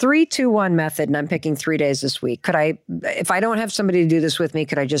if it's 3-2-1 method and I'm picking 3 days this week, if I don't have somebody to do this with me,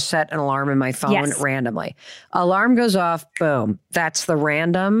 could I just set an alarm in my phone randomly? Alarm goes off. Boom. That's the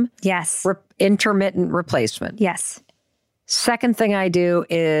random. Yes. Intermittent replacement. Yes. Second thing I do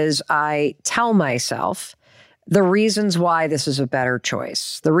is I tell myself the reasons why this is a better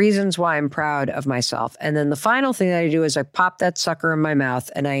choice, the reasons why I'm proud of myself. And then the final thing that I do is I pop that sucker in my mouth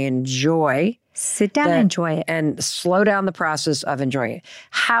and I enjoy. Sit down and enjoy it. And slow down the process of enjoying it.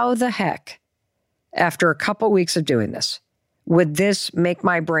 How the heck, after a couple weeks of doing this, would this make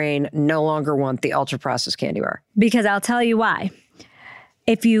my brain no longer want the ultra-processed candy bar? Because I'll tell you why.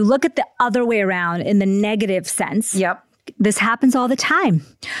 If you look at the other way around in the negative sense, This happens all the time.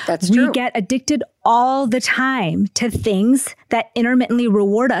 That's true. We get addicted all the time to things that intermittently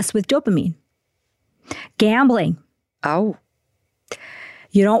reward us with dopamine. Gambling. Oh.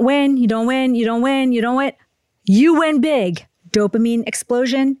 You don't win, you don't win, you don't win, you don't win. You win big. Dopamine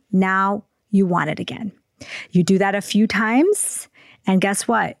explosion. Now you want it again. You do that a few times, and guess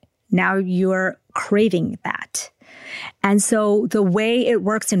what? Now you're craving that. And so the way it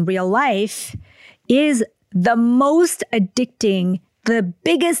works in real life is the most addicting, the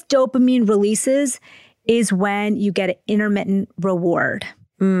biggest dopamine releases is when you get an intermittent reward.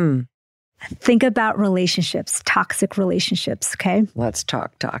 Think about relationships, toxic relationships, okay? Let's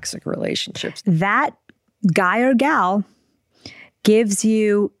talk toxic relationships. That guy or gal gives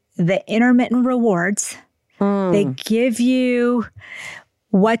you the intermittent rewards. They give you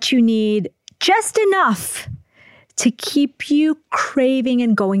what you need, just enough to keep you craving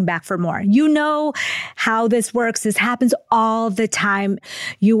and going back for more. You know how this works. This happens all the time.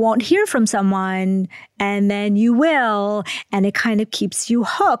 You won't hear from someone and then you will, and it kind of keeps you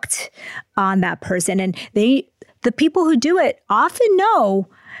hooked on that person. And the people who do it often know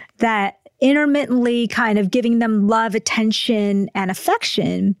that intermittently kind of giving them love, attention, and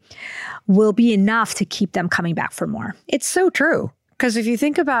affection will be enough to keep them coming back for more. It's so true. Because if you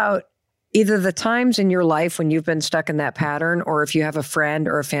think about either the times in your life when you've been stuck in that pattern, or if you have a friend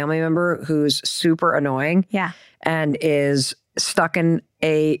or a family member who's super annoying and is stuck in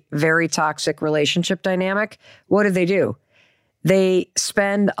a very toxic relationship dynamic, what do? They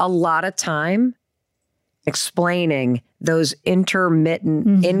spend a lot of time explaining those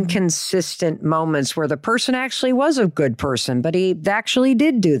intermittent, inconsistent moments where the person actually was a good person, but he actually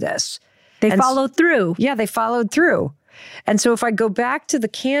did do this. They followed through. Yeah, they followed through. And so if I go back to the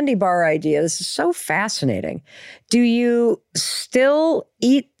candy bar idea, this is so fascinating. Do you still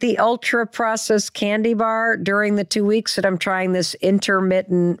eat the ultra processed candy bar during the 2 weeks that I'm trying this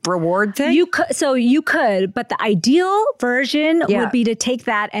intermittent reward thing? You could, but the ideal version would be to take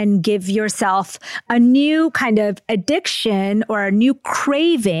that and give yourself a new kind of addiction or a new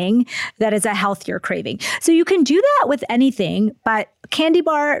craving that is a healthier craving. So you can do that with anything, but candy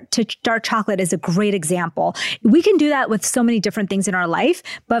bar to dark chocolate is a great example. We can do that with so many different things in our life,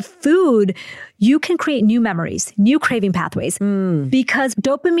 but food, you can create new memories, new craving pathways, because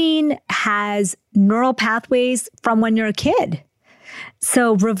dopamine has neural pathways from when you're a kid.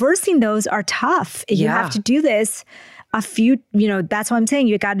 So reversing those are tough. You have to do this a few, that's what I'm saying.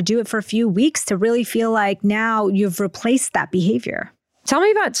 You got to do it for a few weeks to really feel like now you've replaced that behavior. Tell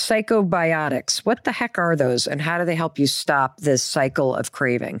me about psychobiotics. What the heck are those, and how do they help you stop this cycle of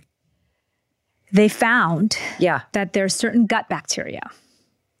craving? They found that there's certain gut bacteria,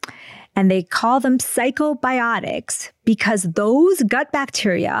 and they call them psychobiotics because those gut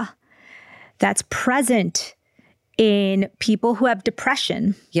bacteria that's present in people who have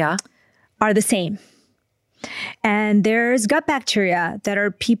depression are the same. And there's gut bacteria that are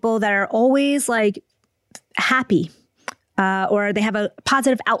people that are always like happy, or they have a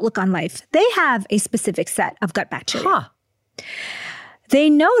positive outlook on life. They have a specific set of gut bacteria. They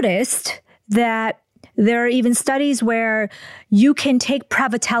noticed that there are even studies where you can take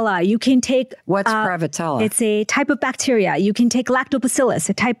Prevotella. You can take... What's Prevotella? It's a type of bacteria. You can take Lactobacillus,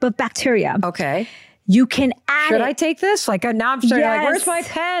 a type of bacteria. Okay. You can add Should I take this? Like now I'm starting like, where's my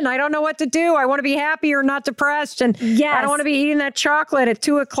pen? I don't know what to do. I want to be happy or not depressed. And I don't want to be eating that chocolate at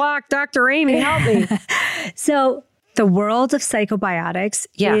 2:00. Dr. Amy, help me. So the world of psychobiotics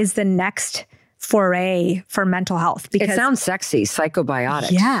is the next foray for mental health. Because it sounds sexy,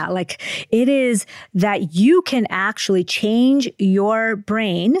 psychobiotics. Yeah, like it is that you can actually change your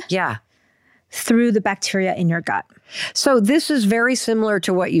brain through the bacteria in your gut. So this is very similar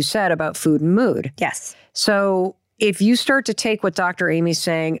to what you said about food and mood. Yes. So if you start to take what Dr. Amy's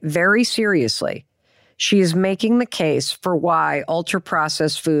saying very seriously, she is making the case for why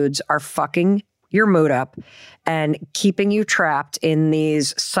ultra-processed foods are fucking your mood up and keeping you trapped in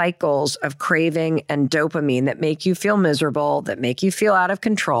these cycles of craving and dopamine that make you feel miserable, that make you feel out of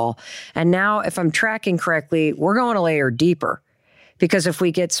control. And now, if I'm tracking correctly, we're going a layer deeper. Because if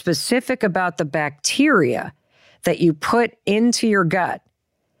we get specific about the bacteria that you put into your gut,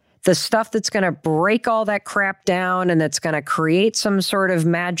 the stuff that's going to break all that crap down and that's going to create some sort of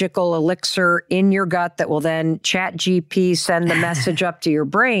magical elixir in your gut that will then ChatGPT send the message up to your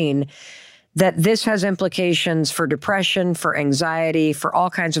brain, that this has implications for depression, for anxiety, for all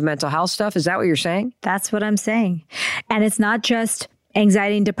kinds of mental health stuff. Is that what you're saying? That's what I'm saying. And it's not just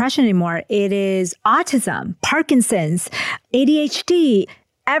anxiety and depression anymore. It is autism, Parkinson's, ADHD,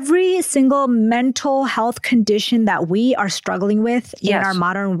 every single mental health condition that we are struggling with in our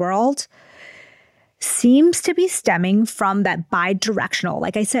modern world. seems to be stemming from that bidirectional.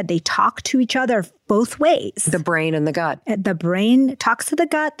 Like I said, they talk to each other both ways. The brain and the gut. The brain talks to the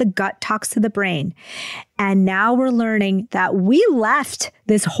gut talks to the brain. And now we're learning that we left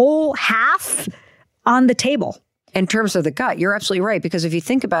this whole half on the table. In terms of the gut, you're absolutely right. Because if you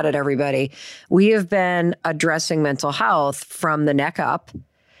think about it, everybody, we have been addressing mental health from the neck up.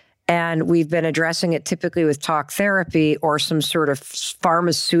 And we've been addressing it typically with talk therapy or some sort of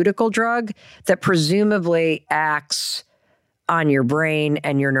pharmaceutical drug that presumably acts on your brain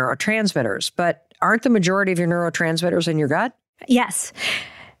and your neurotransmitters. But aren't the majority of your neurotransmitters in your gut? Yes.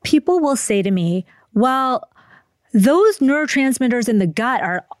 People will say to me, well, those neurotransmitters in the gut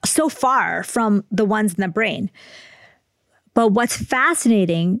are so far from the ones in the brain. But what's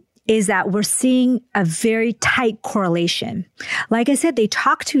fascinating is that we're seeing a very tight correlation. Like I said, they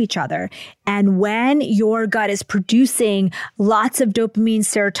talk to each other. And when your gut is producing lots of dopamine,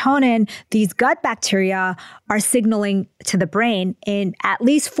 serotonin, these gut bacteria are signaling to the brain in at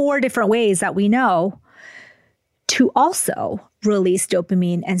least 4 different ways that we know to also release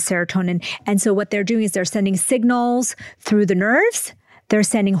dopamine and serotonin. And so what they're doing is they're sending signals through the nerves. They're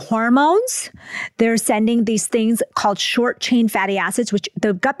sending hormones. They're sending these things called short chain fatty acids, which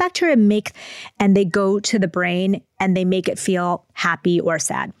the gut bacteria make, and they go to the brain and they make it feel happy or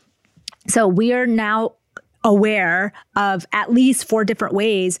sad. So we are now aware of at least 4 different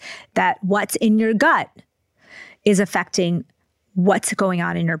ways that what's in your gut is affecting what's going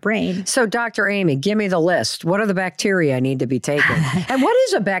on in your brain. So, Dr. Amy, give me the list. What are the bacteria I need to be taking? And what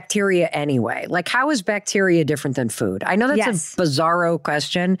is a bacteria anyway? Like, how is bacteria different than food? I know that's a bizarro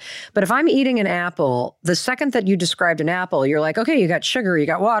question, but if I'm eating an apple, the second that you described an apple, you're like, okay, you got sugar, you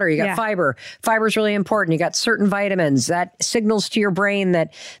got water, you got fiber. Fiber is really important. You got certain vitamins that signals to your brain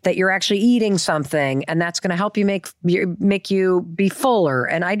that you're actually eating something, and that's going to help you make you be fuller.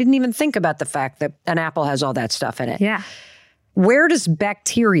 And I didn't even think about the fact that an apple has all that stuff in it. Yeah. Where does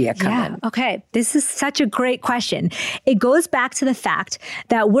bacteria come in? Okay. This is such a great question. It goes back to the fact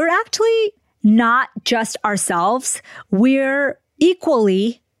that we're actually not just ourselves. We're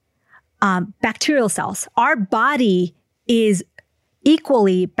equally bacterial cells. Our body is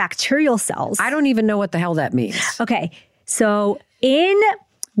equally bacterial cells. I don't even know what the hell that means. Okay. So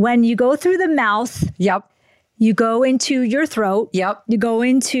when you go through the mouth. Yep. You go into your throat. Yep. You go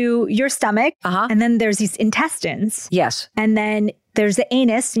into your stomach. Uh-huh. And then there's these intestines. Yes. And then there's the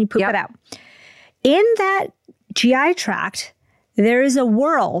anus and you poop it out. In that GI tract, there is a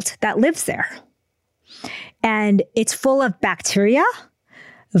world that lives there. And it's full of bacteria,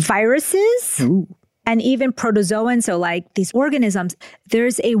 viruses, and even protozoans. So like these organisms,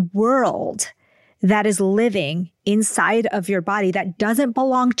 there's a world that is living inside of your body that doesn't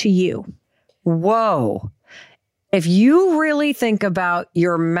belong to you. Whoa. If you really think about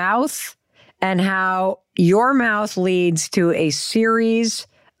your mouth and how your mouth leads to a series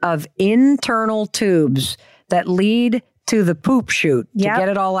of internal tubes that lead to the poop chute to get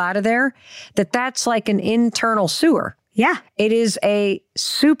it all out of there, that's like an internal sewer. Yeah. It is a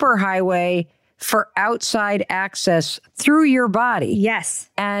superhighway for outside access through your body. Yes.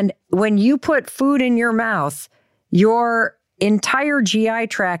 And when you put food in your mouth, your entire GI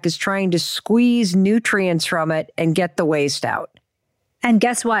tract is trying to squeeze nutrients from it and get the waste out. And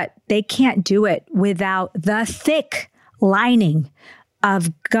guess what? They can't do it without the thick lining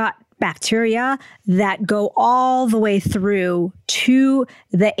of gut bacteria that go all the way through to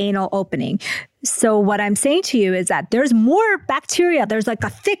the anal opening. So what I'm saying to you is that there's more bacteria. There's like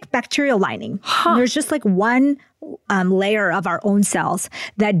a thick bacterial lining. There's just like one layer of our own cells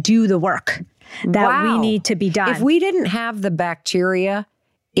that do the work that we need to be done. If we didn't have the bacteria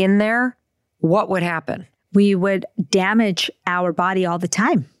in there, what would happen? We would damage our body all the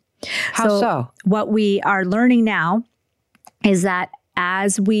time. How so? What we are learning now is that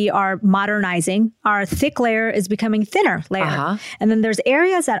as we are modernizing, our thick layer is becoming thinner layer. Uh-huh. And then there's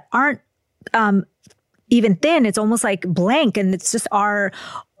areas that aren't even thin. It's almost like blank, and it's just our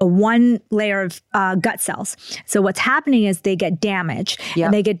one layer of gut cells. So what's happening is they get damaged. Yep.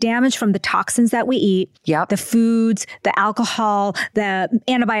 And they get damaged from the toxins that we eat, the foods, the alcohol, the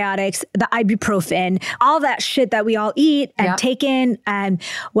antibiotics, the ibuprofen, all that shit that we all eat and take in. And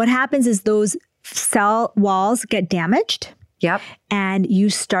what happens is those cell walls get damaged. Yep. And you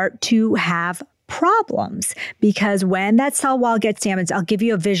start to have problems because when that cell wall gets damaged, I'll give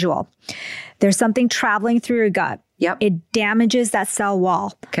you a visual. There's something traveling through your gut. Yep. It damages that cell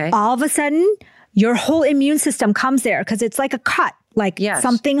wall. Okay. All of a sudden, your whole immune system comes there because it's like a cut. Like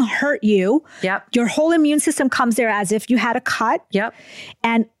something hurt you. Yep. Your whole immune system comes there as if you had a cut. Yep.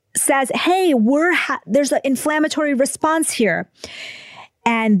 And says, hey, there's an inflammatory response here.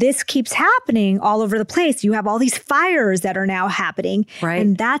 And this keeps happening all over the place. You have all these fires that are now happening. Right.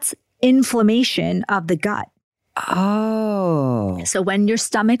 And that's inflammation of the gut. Oh. So when your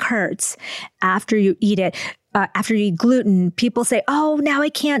stomach hurts after you eat it, after you eat gluten, people say, oh, now I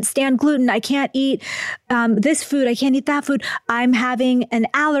can't stand gluten. I can't eat this food. I can't eat that food. I'm having an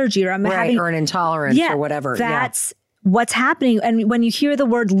allergy or I'm having or an intolerance or whatever. That's what's happening. And when you hear the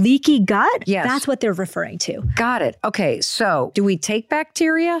word leaky gut, yes, that's what they're referring to. Got it. Okay. So do we take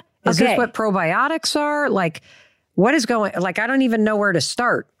bacteria? Is this what probiotics are? Like, what is going, like, I don't even know where to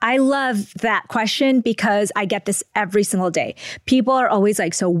start. I love that question because I get this every single day. People are always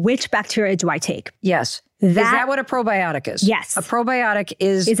like, so which bacteria do I take? Yes. Is that what a probiotic is? Yes. A probiotic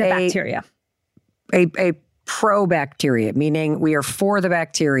is a bacteria. A probacteria, meaning we are for the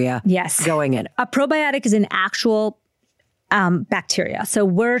bacteria going in. A probiotic is an actual bacteria. So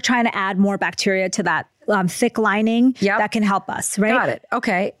we're trying to add more bacteria to that thick lining that can help us, right? Got it.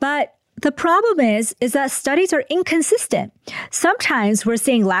 Okay. But the problem is that studies are inconsistent. Sometimes we're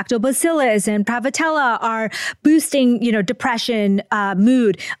seeing lactobacillus and Prevotella are boosting, depression,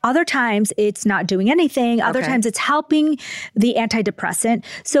 mood. Other times it's not doing anything. Other times it's helping the antidepressant.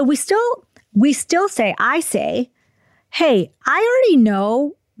 So we still say, hey, I already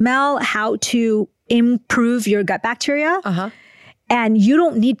know, Mel, how to improve your gut bacteria. And you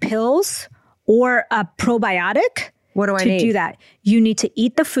don't need pills or a probiotic. What do I need to do that? You need to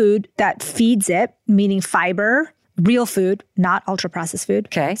eat the food that feeds it, meaning fiber, real food, not ultra-processed food.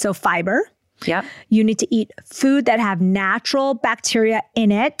 Okay. So fiber. Yep. You need to eat food that have natural bacteria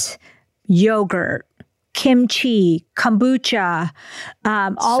in it, yogurt, kimchi, kombucha,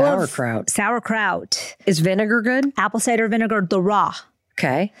 sauerkraut. Is vinegar good? Apple cider vinegar, the raw.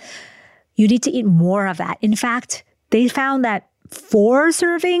 Okay. You need to eat more of that. In fact, they found that 4 to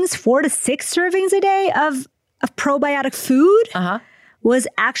 6 servings a day of probiotic food was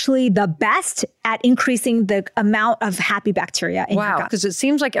actually the best at increasing the amount of happy bacteria in your gut. Wow, because it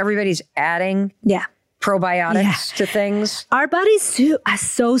seems like everybody's adding probiotics to things. Our body's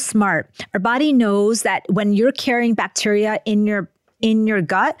so smart. Our body knows that when you're carrying bacteria in your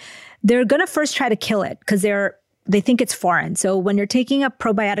gut, they're going to first try to kill it because they think it's foreign. So when you're taking a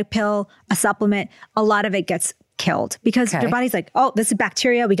probiotic pill, a supplement, a lot of it gets killed because your body's like, oh, this is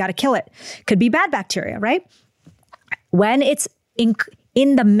bacteria. We got to kill it. Could be bad bacteria, right? When it's in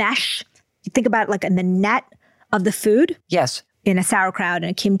the mesh, you think about it like in the net of the food. Yes. In a sauerkraut and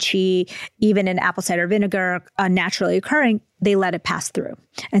a kimchi, even in apple cider vinegar, naturally occurring, they let it pass through.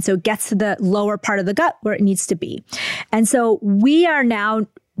 And so it gets to the lower part of the gut where it needs to be. And so we are now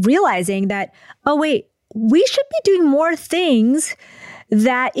realizing that, oh, wait, we should be doing more things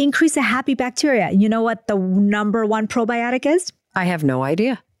that increase the happy bacteria. You know what the number one probiotic is? I have no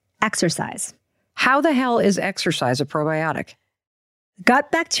idea. Exercise. How the hell is exercise a probiotic? Gut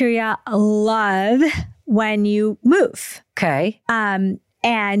bacteria love when you move. Okay.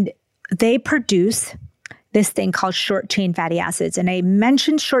 And they produce this thing called short chain fatty acids. And I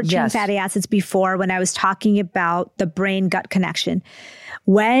mentioned short chain fatty acids before when I was talking about the brain gut connection.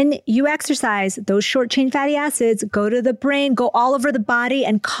 When you exercise, those short chain fatty acids go to the brain, go all over the body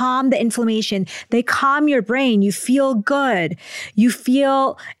and calm the inflammation. They calm your brain. You feel good.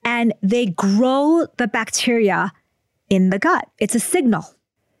 And they grow the bacteria in the gut. It's a signal.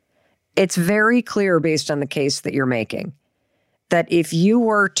 It's very clear based on the case that you're making that if you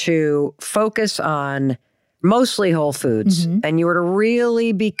were to focus on mostly whole foods and you were to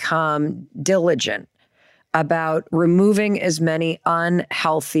really become diligent about removing as many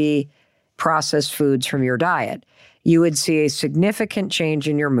unhealthy processed foods from your diet, you would see a significant change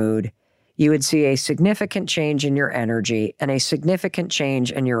in your mood. You would see a significant change in your energy and a significant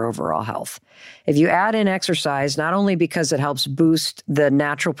change in your overall health. If you add in exercise, not only because it helps boost the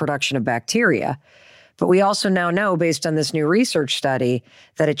natural production of bacteria, but we also now know, based on this new research study,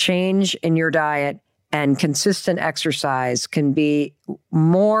 that a change in your diet and consistent exercise can be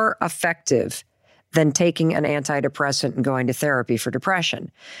more effective than taking an antidepressant and going to therapy for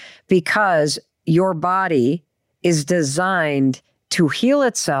depression, because your body is designed to heal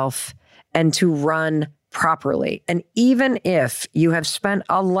itself and to run properly. And even if you have spent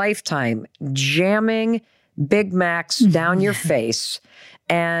a lifetime jamming Big Macs down your face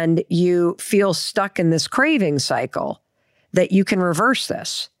and you feel stuck in this craving cycle, that you can reverse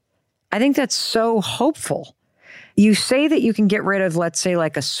this. I think that's so hopeful. You say that you can get rid of, let's say,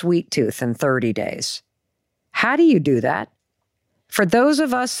 like a sweet tooth in 30 days. How do you do that? For those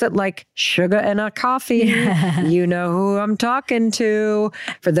of us that like sugar in our coffee, you know who I'm talking to.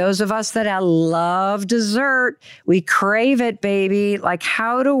 For those of us that love dessert, we crave it, baby. Like,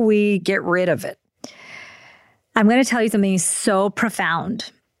 how do we get rid of it? I'm going to tell you something so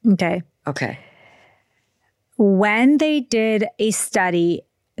profound. Okay. Okay. When they did a study,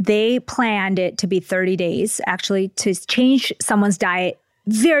 they planned it to be 30 days, actually, to change someone's diet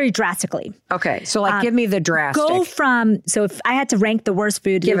very drastically. Okay. So give me the drastic. So if I had to rank the worst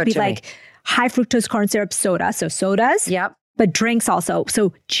food, it would be like high fructose corn syrup soda. So sodas. Yep. But drinks also.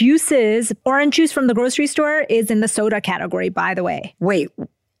 So juices, orange juice from the grocery store is in the soda category, by the way. Wait,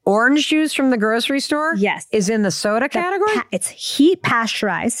 orange juice from the grocery store? Yes. Is in the soda category? It's heat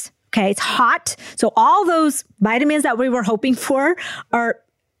pasteurized. Okay. It's hot. So all those vitamins that we were hoping for are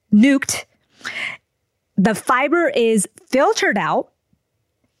nuked. The fiber is filtered out.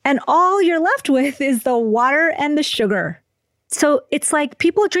 And all you're left with is the water and the sugar. So it's like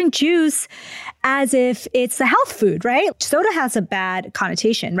people drink juice as if it's a health food, right? Soda has a bad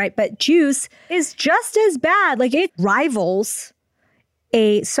connotation, right? But juice is just as bad. Like it rivals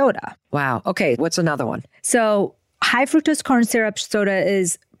a soda. Wow. Okay. What's another one? So high fructose corn syrup soda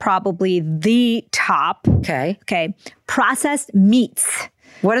is probably the top. Okay. Okay. Processed meats.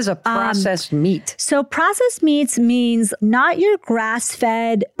 What is a processed meat? So processed meats means not your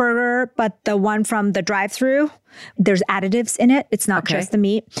grass-fed burger, but the one from the drive-through. There's additives in it. It's not just the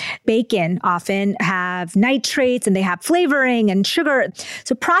meat. Bacon often have nitrates and they have flavoring and sugar.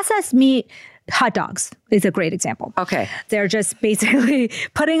 So processed meat, hot dogs is a great example. Okay. They're just basically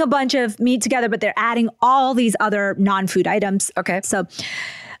putting a bunch of meat together, but they're adding all these other non-food items. Okay. So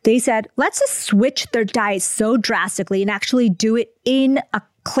they said, let's just switch their diet so drastically and actually do it in a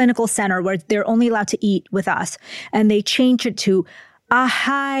clinical center where they're only allowed to eat with us. And they changed it to a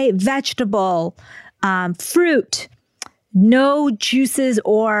high vegetable, fruit, no juices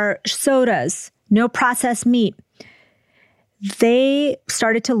or sodas, no processed meat. They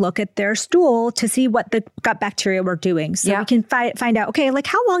started to look at their stool to see what the gut bacteria were doing. So we can find out, okay, like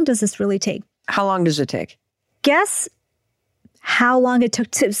how long does this really take? How long does it take? Guess how long it took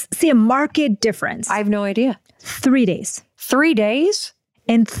to see a marked difference. I have no idea. 3 days. 3 days?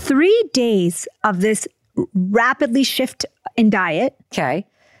 In 3 days of this rapidly shift in diet, Okay.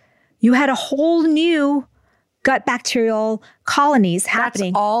 you had a whole new gut bacterial colonies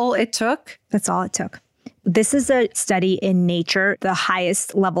happening. That's all it took? That's all it took. This is a study in Nature, the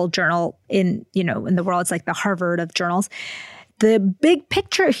highest level journal in the world. It's like the Harvard of journals. The big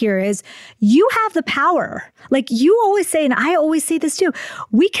picture here is you have the power. Like you always say, and I always say this too,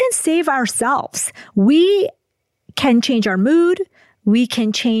 we can save ourselves. We can change our mood. We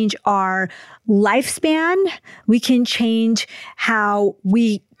can change our lifespan. We can change how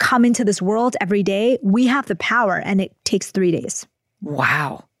we come into this world every day. We have the power, and it takes 3 days.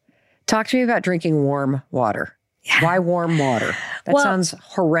 Wow. Talk to me about drinking warm water. Yeah. Why warm water? That sounds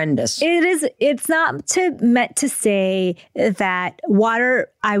horrendous. It is. It's not meant to say that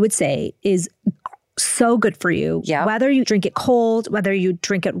water, I would say, is so good for you. Yeah. Whether you drink it cold, whether you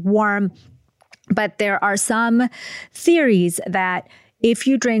drink it warm. But there are some theories that if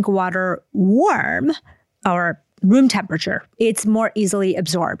you drink water warm or room temperature, it's more easily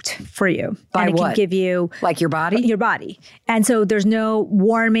absorbed for you. By and it what? can give you... Like your body? Your body. And so there's no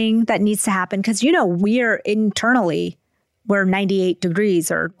warming that needs to happen because, we're internally, we're 98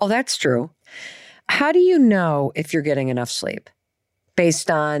 degrees or... Oh, that's true. How do you know if you're getting enough sleep based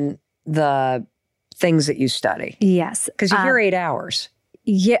on the things that you study? Yes. Because you hear 8 hours.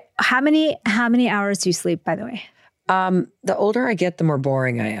 Yeah. How many hours do you sleep, by the way? The older I get, the more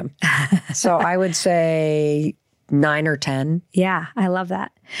boring I am. So I would say 9 or 10. Yeah, I love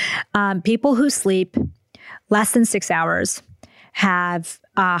that. People who sleep less than 6 hours have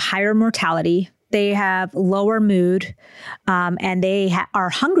higher mortality. They have lower mood, and they are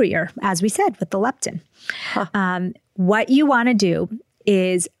hungrier, as we said, with the leptin. Huh. What you want to do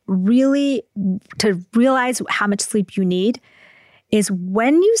is really to realize how much sleep you need is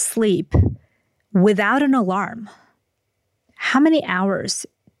when you sleep without an alarm, how many hours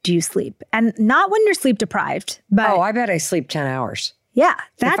do you sleep? And not when you're sleep deprived. But I bet I sleep 10 hours. Yeah.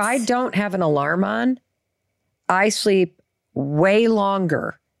 If I don't have an alarm on, I sleep way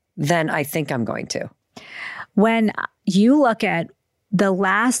longer than I think I'm going to. When you look at the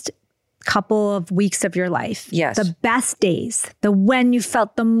last couple of weeks of your life, yes, the best days, when you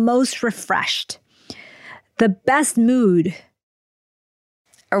felt the most refreshed, the best mood,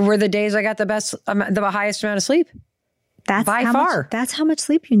 or were the days I got the highest amount of sleep. That's by far. That's how much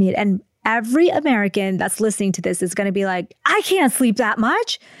sleep you need. And every American that's listening to this is going to be like, I can't sleep that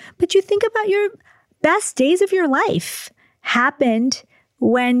much. But you think about your best days of your life happened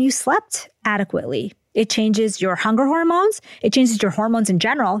when you slept adequately. It changes your hunger hormones. It changes your hormones in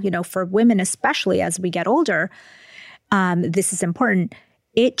general, for women, especially as we get older. This is important.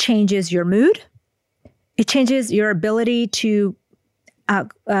 It changes your mood. It changes your ability to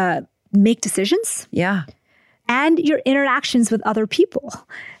make decisions. Yeah. And your interactions with other people.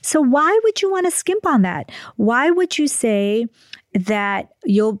 So why would you want to skimp on that? Why would you say that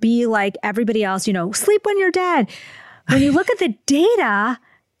you'll be like everybody else, sleep when you're dead? When you look at the data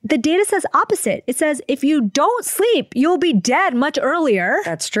says opposite. It says if you don't sleep, you'll be dead much earlier.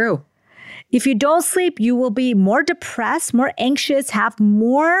 That's true. If you don't sleep, you will be more depressed, more anxious, have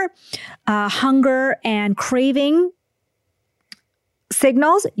more hunger and craving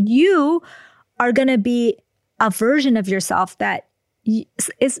signals. You are going to be a version of yourself that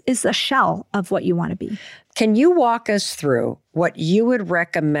is a shell of what you want to be. Can you walk us through what you would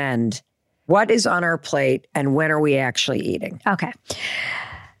recommend? What is on our plate and when are we actually eating? Okay.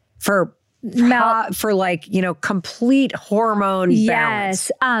 For complete hormone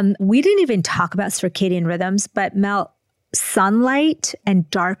balance. Yes. We didn't even talk about circadian rhythms, but Mel, sunlight and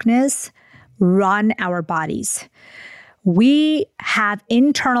darkness run our bodies. We have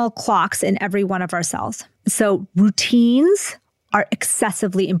internal clocks in every one of our cells. So routines are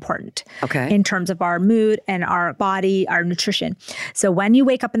excessively important in terms of our mood and our body, our nutrition. So when you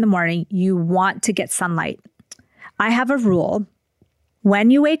wake up in the morning, you want to get sunlight. I have a rule.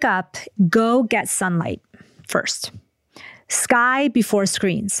 When you wake up, go get sunlight first. Sky before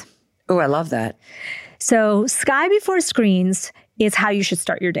screens. Oh, I love that. So sky before screens is how you should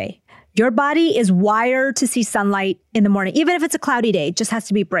start your day. Your body is wired to see sunlight in the morning. Even if it's a cloudy day, it just has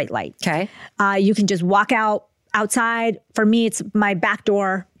to be bright light. Okay. You can just walk outside. For me, it's my back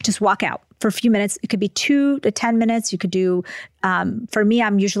door. Just walk out for a few minutes. It could be 2 to 10 minutes. You could do, for me,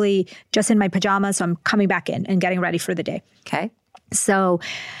 I'm usually just in my pajamas. So I'm coming back in and getting ready for the day. Okay. So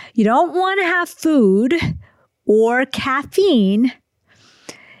you don't want to have food or caffeine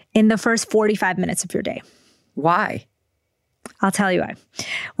in the first 45 minutes of your day. Why? I'll tell you why.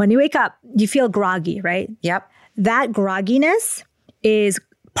 When you wake up, you feel groggy, right? Yep. That grogginess is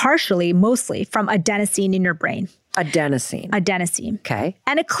mostly from adenosine in your brain. Adenosine. Okay.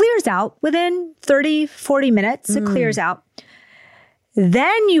 And it clears out within 30, 40 minutes. It clears out.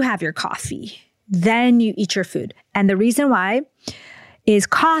 Then you have your coffee. Then you eat your food. And the reason why is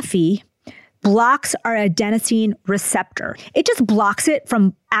coffee blocks our adenosine receptor. It just blocks it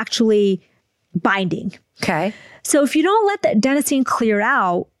from actually binding. Okay. So if you don't let the adenosine clear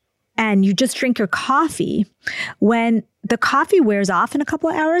out and you just drink your coffee, when the coffee wears off in a couple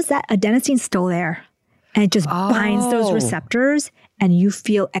of hours, that adenosine's still there. And it just binds those receptors and you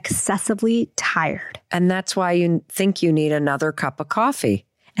feel excessively tired. And that's why you think you need another cup of coffee.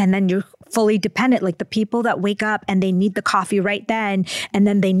 And then you're fully dependent, like the people that wake up and they need the coffee right then, and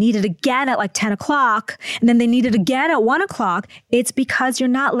then they need it again at like 10 o'clock, and then they need it again at 1 o'clock. It's because you're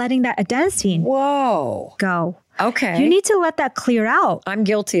not letting that adenosine go. Okay. You need to let that clear out. I'm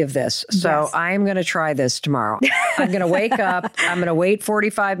guilty of this. So Yes. I'm going to try this tomorrow. I'm going to wake up. I'm going to wait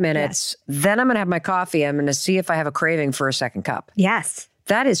 45 minutes. Yes. Then I'm going to have my coffee. I'm going to see if I have a craving for a second cup. Yes.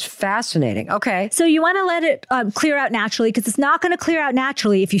 That is fascinating. Okay. So you want to let it clear out naturally because it's not going to clear out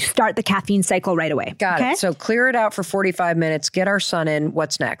naturally if you start the caffeine cycle right away. Got it. So clear it out for 45 minutes. Get our sun in.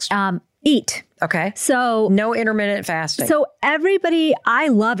 What's next? Eat. Okay. So no intermittent fasting. So I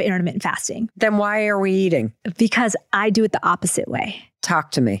love intermittent fasting. Then why are we eating? Because I do it the opposite way.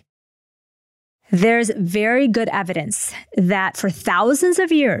 Talk to me. There's very good evidence that for thousands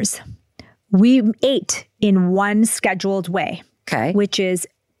of years, we ate in one scheduled way. Okay. Which is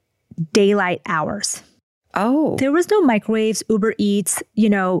daylight hours. Oh. There was no microwaves, Uber Eats,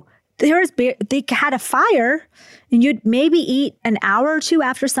 they had a fire and you'd maybe eat an hour or two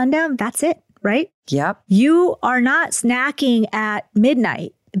after sundown. That's it, right? Yep. You are not snacking at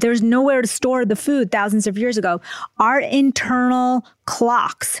midnight. There's nowhere to store the food thousands of years ago. Our internal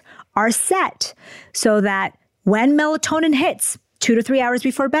clocks are set so that when melatonin hits 2 to 3 hours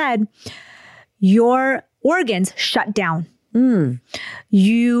before bed, your organs shut down.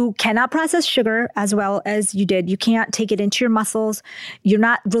 You cannot process sugar as well as you did. You can't take it into your muscles. You're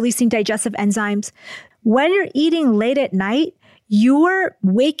not releasing digestive enzymes. When you're eating late at night, you're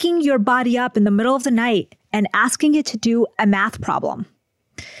waking your body up in the middle of the night and asking it to do a math problem.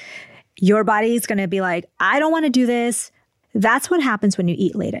 Your body is going to be like, I don't want to do this. That's what happens when you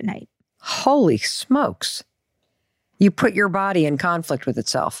eat late at night. Holy smokes. You put your body in conflict with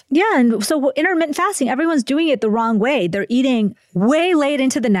itself. Yeah. And so intermittent fasting, everyone's doing it the wrong way. They're eating way late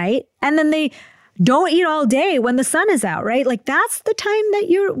into the night and then they don't eat all day when the sun is out, right? Like that's the time that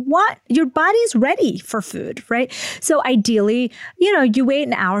your body's ready for food, right? So ideally, you wait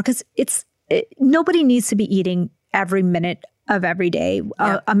an hour because nobody needs to be eating every minute of every day.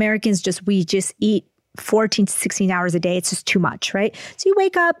 Yeah. Americans we just eat 14 to 16 hours a day. It's just too much, right? So you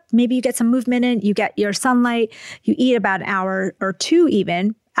wake up, maybe you get some movement in, you get your sunlight, you eat about an hour or two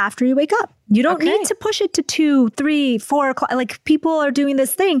even after you wake up. You don't need to push it to 2, 3, 4 o'clock. Like people are doing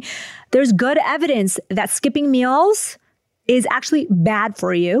this thing. There's good evidence that skipping meals is actually bad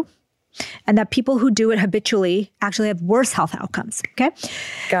for you and that people who do it habitually actually have worse health outcomes. Okay.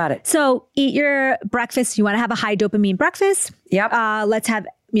 Got it. So eat your breakfast. You want to have a high dopamine breakfast. Yep. Let's have,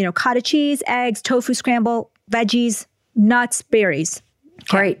 cottage cheese, eggs, tofu scramble, veggies, nuts, berries.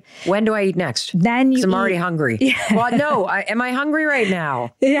 Okay. Great. When do I eat next? Then you I'm already hungry. Yeah. Well, no. Am I hungry right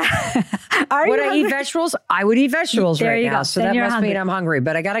now? Yeah. Would I eat vegetables? I would eat vegetables there right you now. go. So then that must mean I'm hungry.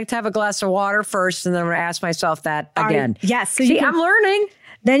 But I got to have a glass of water first, and then I'm going to ask myself that again. Yes. So See, I'm learning.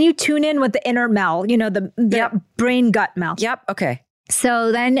 Then you tune in with the inner Mel, the brain gut Mel. Yep. Okay.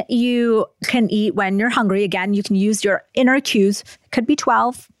 So then you can eat when you're hungry. Again, you can use your inner cues. Could be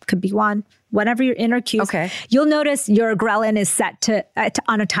 12, could be 1, whatever your inner cues. Okay. You'll notice your ghrelin is set to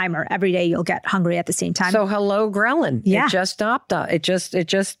on a timer. Every day you'll get hungry at the same time. So hello, ghrelin. Yeah. It just dumped. It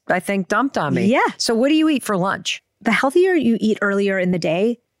just I think dumped on me. Yeah. So what do you eat for lunch? The healthier you eat earlier in the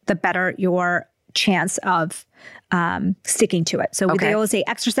day, the better your chance of sticking to it. So they always say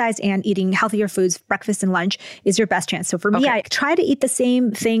exercise and eating healthier foods, breakfast and lunch is your best chance. So for me, I try to eat the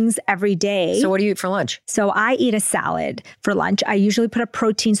same things every day. So what do you eat for lunch? So I eat a salad for lunch. I usually put a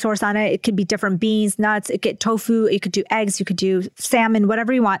protein source on it. It could be different beans, nuts, it could tofu, you could do eggs, you could do salmon,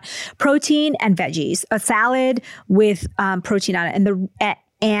 whatever you want. Protein and veggies. A salad with protein on it.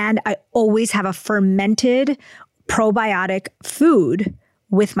 And I always have a fermented probiotic food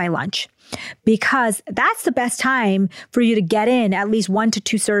with my lunch, because that's the best time for you to get in at least 1 to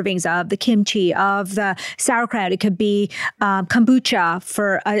 2 servings of the kimchi, of the sauerkraut. It could be kombucha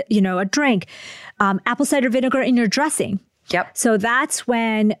for a drink, apple cider vinegar in your dressing. Yep. So that's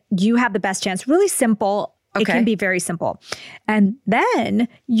when you have the best chance. Really simple. It can be very simple. And then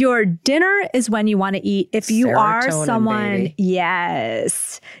your dinner is when you want to eat. If you are someone, baby.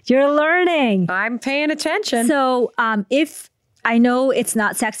 Yes, you're learning. I'm paying attention. So if I know it's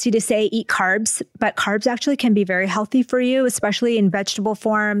not sexy to say eat carbs, but carbs actually can be very healthy for you, especially in vegetable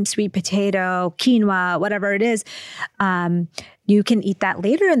form, sweet potato, quinoa, whatever it is. You can eat that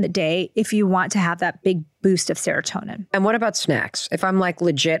later in the day if you want to have that big boost of serotonin. And what about snacks? If I'm like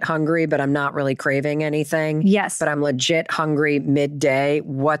legit hungry, but I'm not really craving anything. Yes. But I'm legit hungry midday,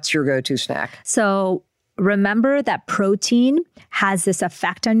 what's your go-to snack? So remember that protein has this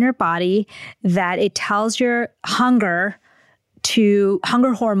effect on your body that it tells your hunger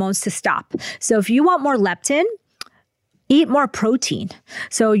hormones to stop. So if you want more leptin, eat more protein.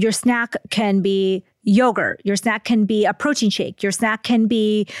 So your snack can be yogurt. Your snack can be a protein shake. Your snack can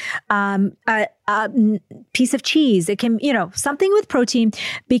be a piece of cheese. It can, something with protein,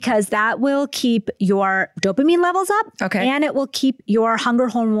 because that will keep your dopamine levels up. Okay. And it will keep your hunger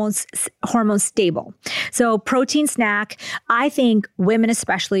hormones stable. So protein snack, I think women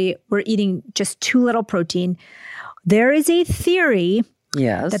especially, we're eating just too little protein. There is a theory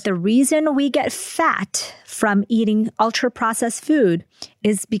that the reason we get fat from eating ultra-processed food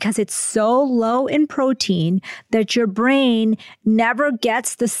is because it's so low in protein that your brain never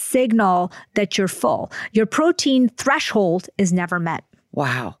gets the signal that you're full. Your protein threshold is never met.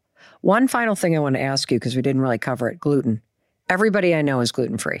 Wow. One final thing I want to ask you, because we didn't really cover it, gluten. Everybody I know is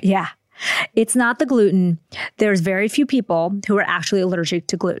gluten-free. Yeah. It's not the gluten. There's very few people who are actually allergic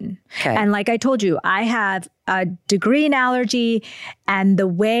to gluten. Okay. And like I told you, I have a degree in allergy. And the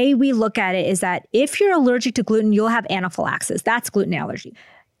way we look at it is that if you're allergic to gluten, you'll have anaphylaxis. That's gluten allergy.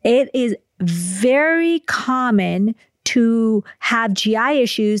 It is very common to have GI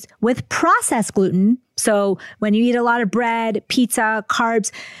issues with processed gluten. So when you eat a lot of bread, pizza,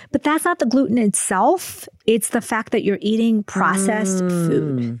 carbs, but that's not the gluten itself. It's the fact that you're eating processed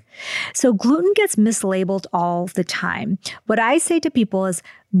food. So gluten gets mislabeled all the time. What I say to people is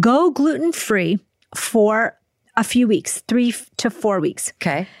go gluten-free for a few weeks, 3 to 4 weeks.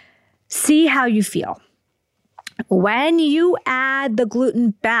 Okay. See how you feel. When you add the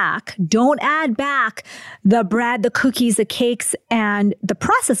gluten back, don't add back the bread, the cookies, the cakes, and the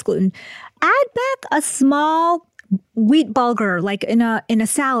processed gluten. Add back a small wheat bulgur, like in a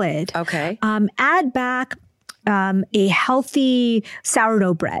salad. Okay. Add back a healthy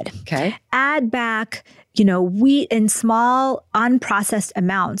sourdough bread. Okay. Add back, wheat in small, unprocessed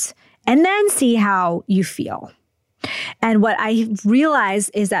amounts, and then see how you feel. And what I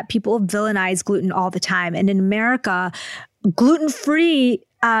realize is that people villainize gluten all the time. And in America, gluten-free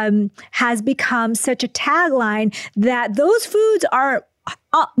has become such a tagline that those foods are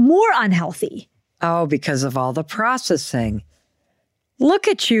more unhealthy. Oh, because of all the processing. Look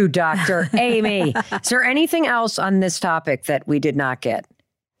at you, Dr. Amy. Is there anything else on this topic that we did not get?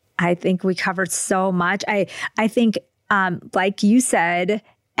 I think we covered so much. I think, like you said,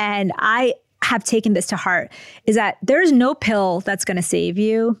 and I have taken this to heart, is that there's no pill that's going to save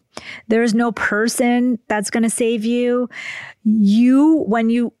you. There's no person that's going to save you.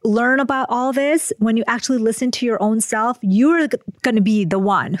 When you learn about all this, when you actually listen to your own self, you're going to be the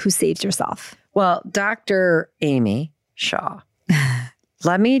one who saves yourself. Well, Dr. Amy Shaw,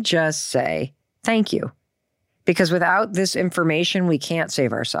 let me just say thank you. Because without this information, we can't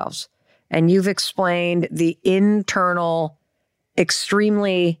save ourselves. And you've explained the internal,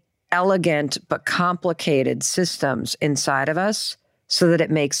 extremely elegant but complicated systems inside of us so that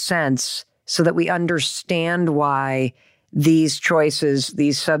it makes sense, so that we understand why these choices,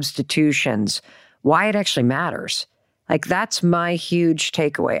 these substitutions, why it actually matters. Like, that's my huge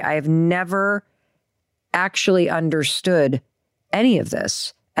takeaway. I have never actually understood any of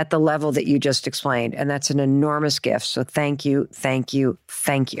this at the level that you just explained. And that's an enormous gift. So thank you, thank you,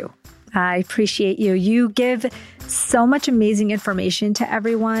 thank you. I appreciate you. You give so much amazing information to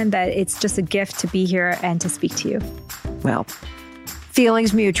everyone that it's just a gift to be here and to speak to you. Well,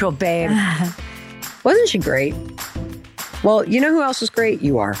 feelings mutual, babe. Wasn't she great? Well, you know who else is great?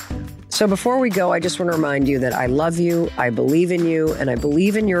 You are. So before we go, I just want to remind you that I love you, I believe in you, and I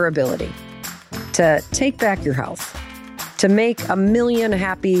believe in your ability to take back your health, to make 1 million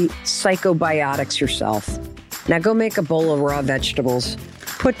happy psychobiotics yourself. Now go make a bowl of raw vegetables.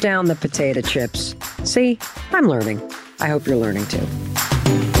 Put down the potato chips. See, I'm learning. I hope you're learning too.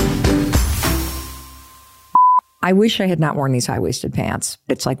 I wish I had not worn these high-waisted pants.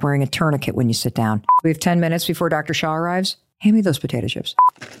 It's like wearing a tourniquet when you sit down. We have 10 minutes before Dr. Shaw arrives. Hand me those potato chips.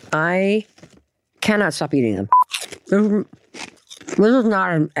 I cannot stop eating them. This is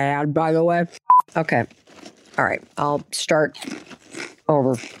not an ad, by the way. Okay. All right. I'll start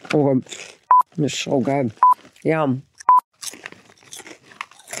over. It's so good. Yum.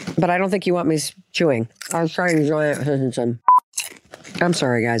 But I don't think you want me chewing. I was trying to enjoy it. I'm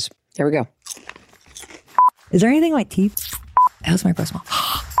sorry, guys. Here we go. Is there anything like teeth? How's my breath smell?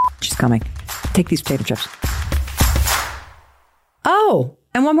 She's coming. Take these potato chips. Oh,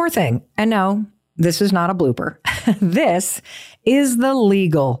 and one more thing. And no, this is not a blooper. This is the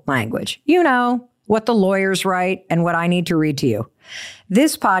legal language. You know, what the lawyers write and what I need to read to you.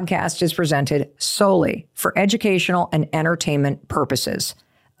 This podcast is presented solely for educational and entertainment purposes.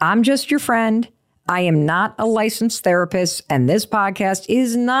 I'm just your friend. I am not a licensed therapist, and this podcast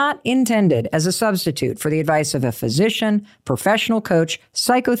is not intended as a substitute for the advice of a physician, professional coach,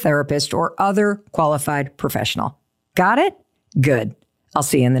 psychotherapist, or other qualified professional. Got it? Good. I'll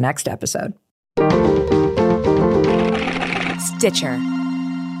see you in the next episode. Stitcher.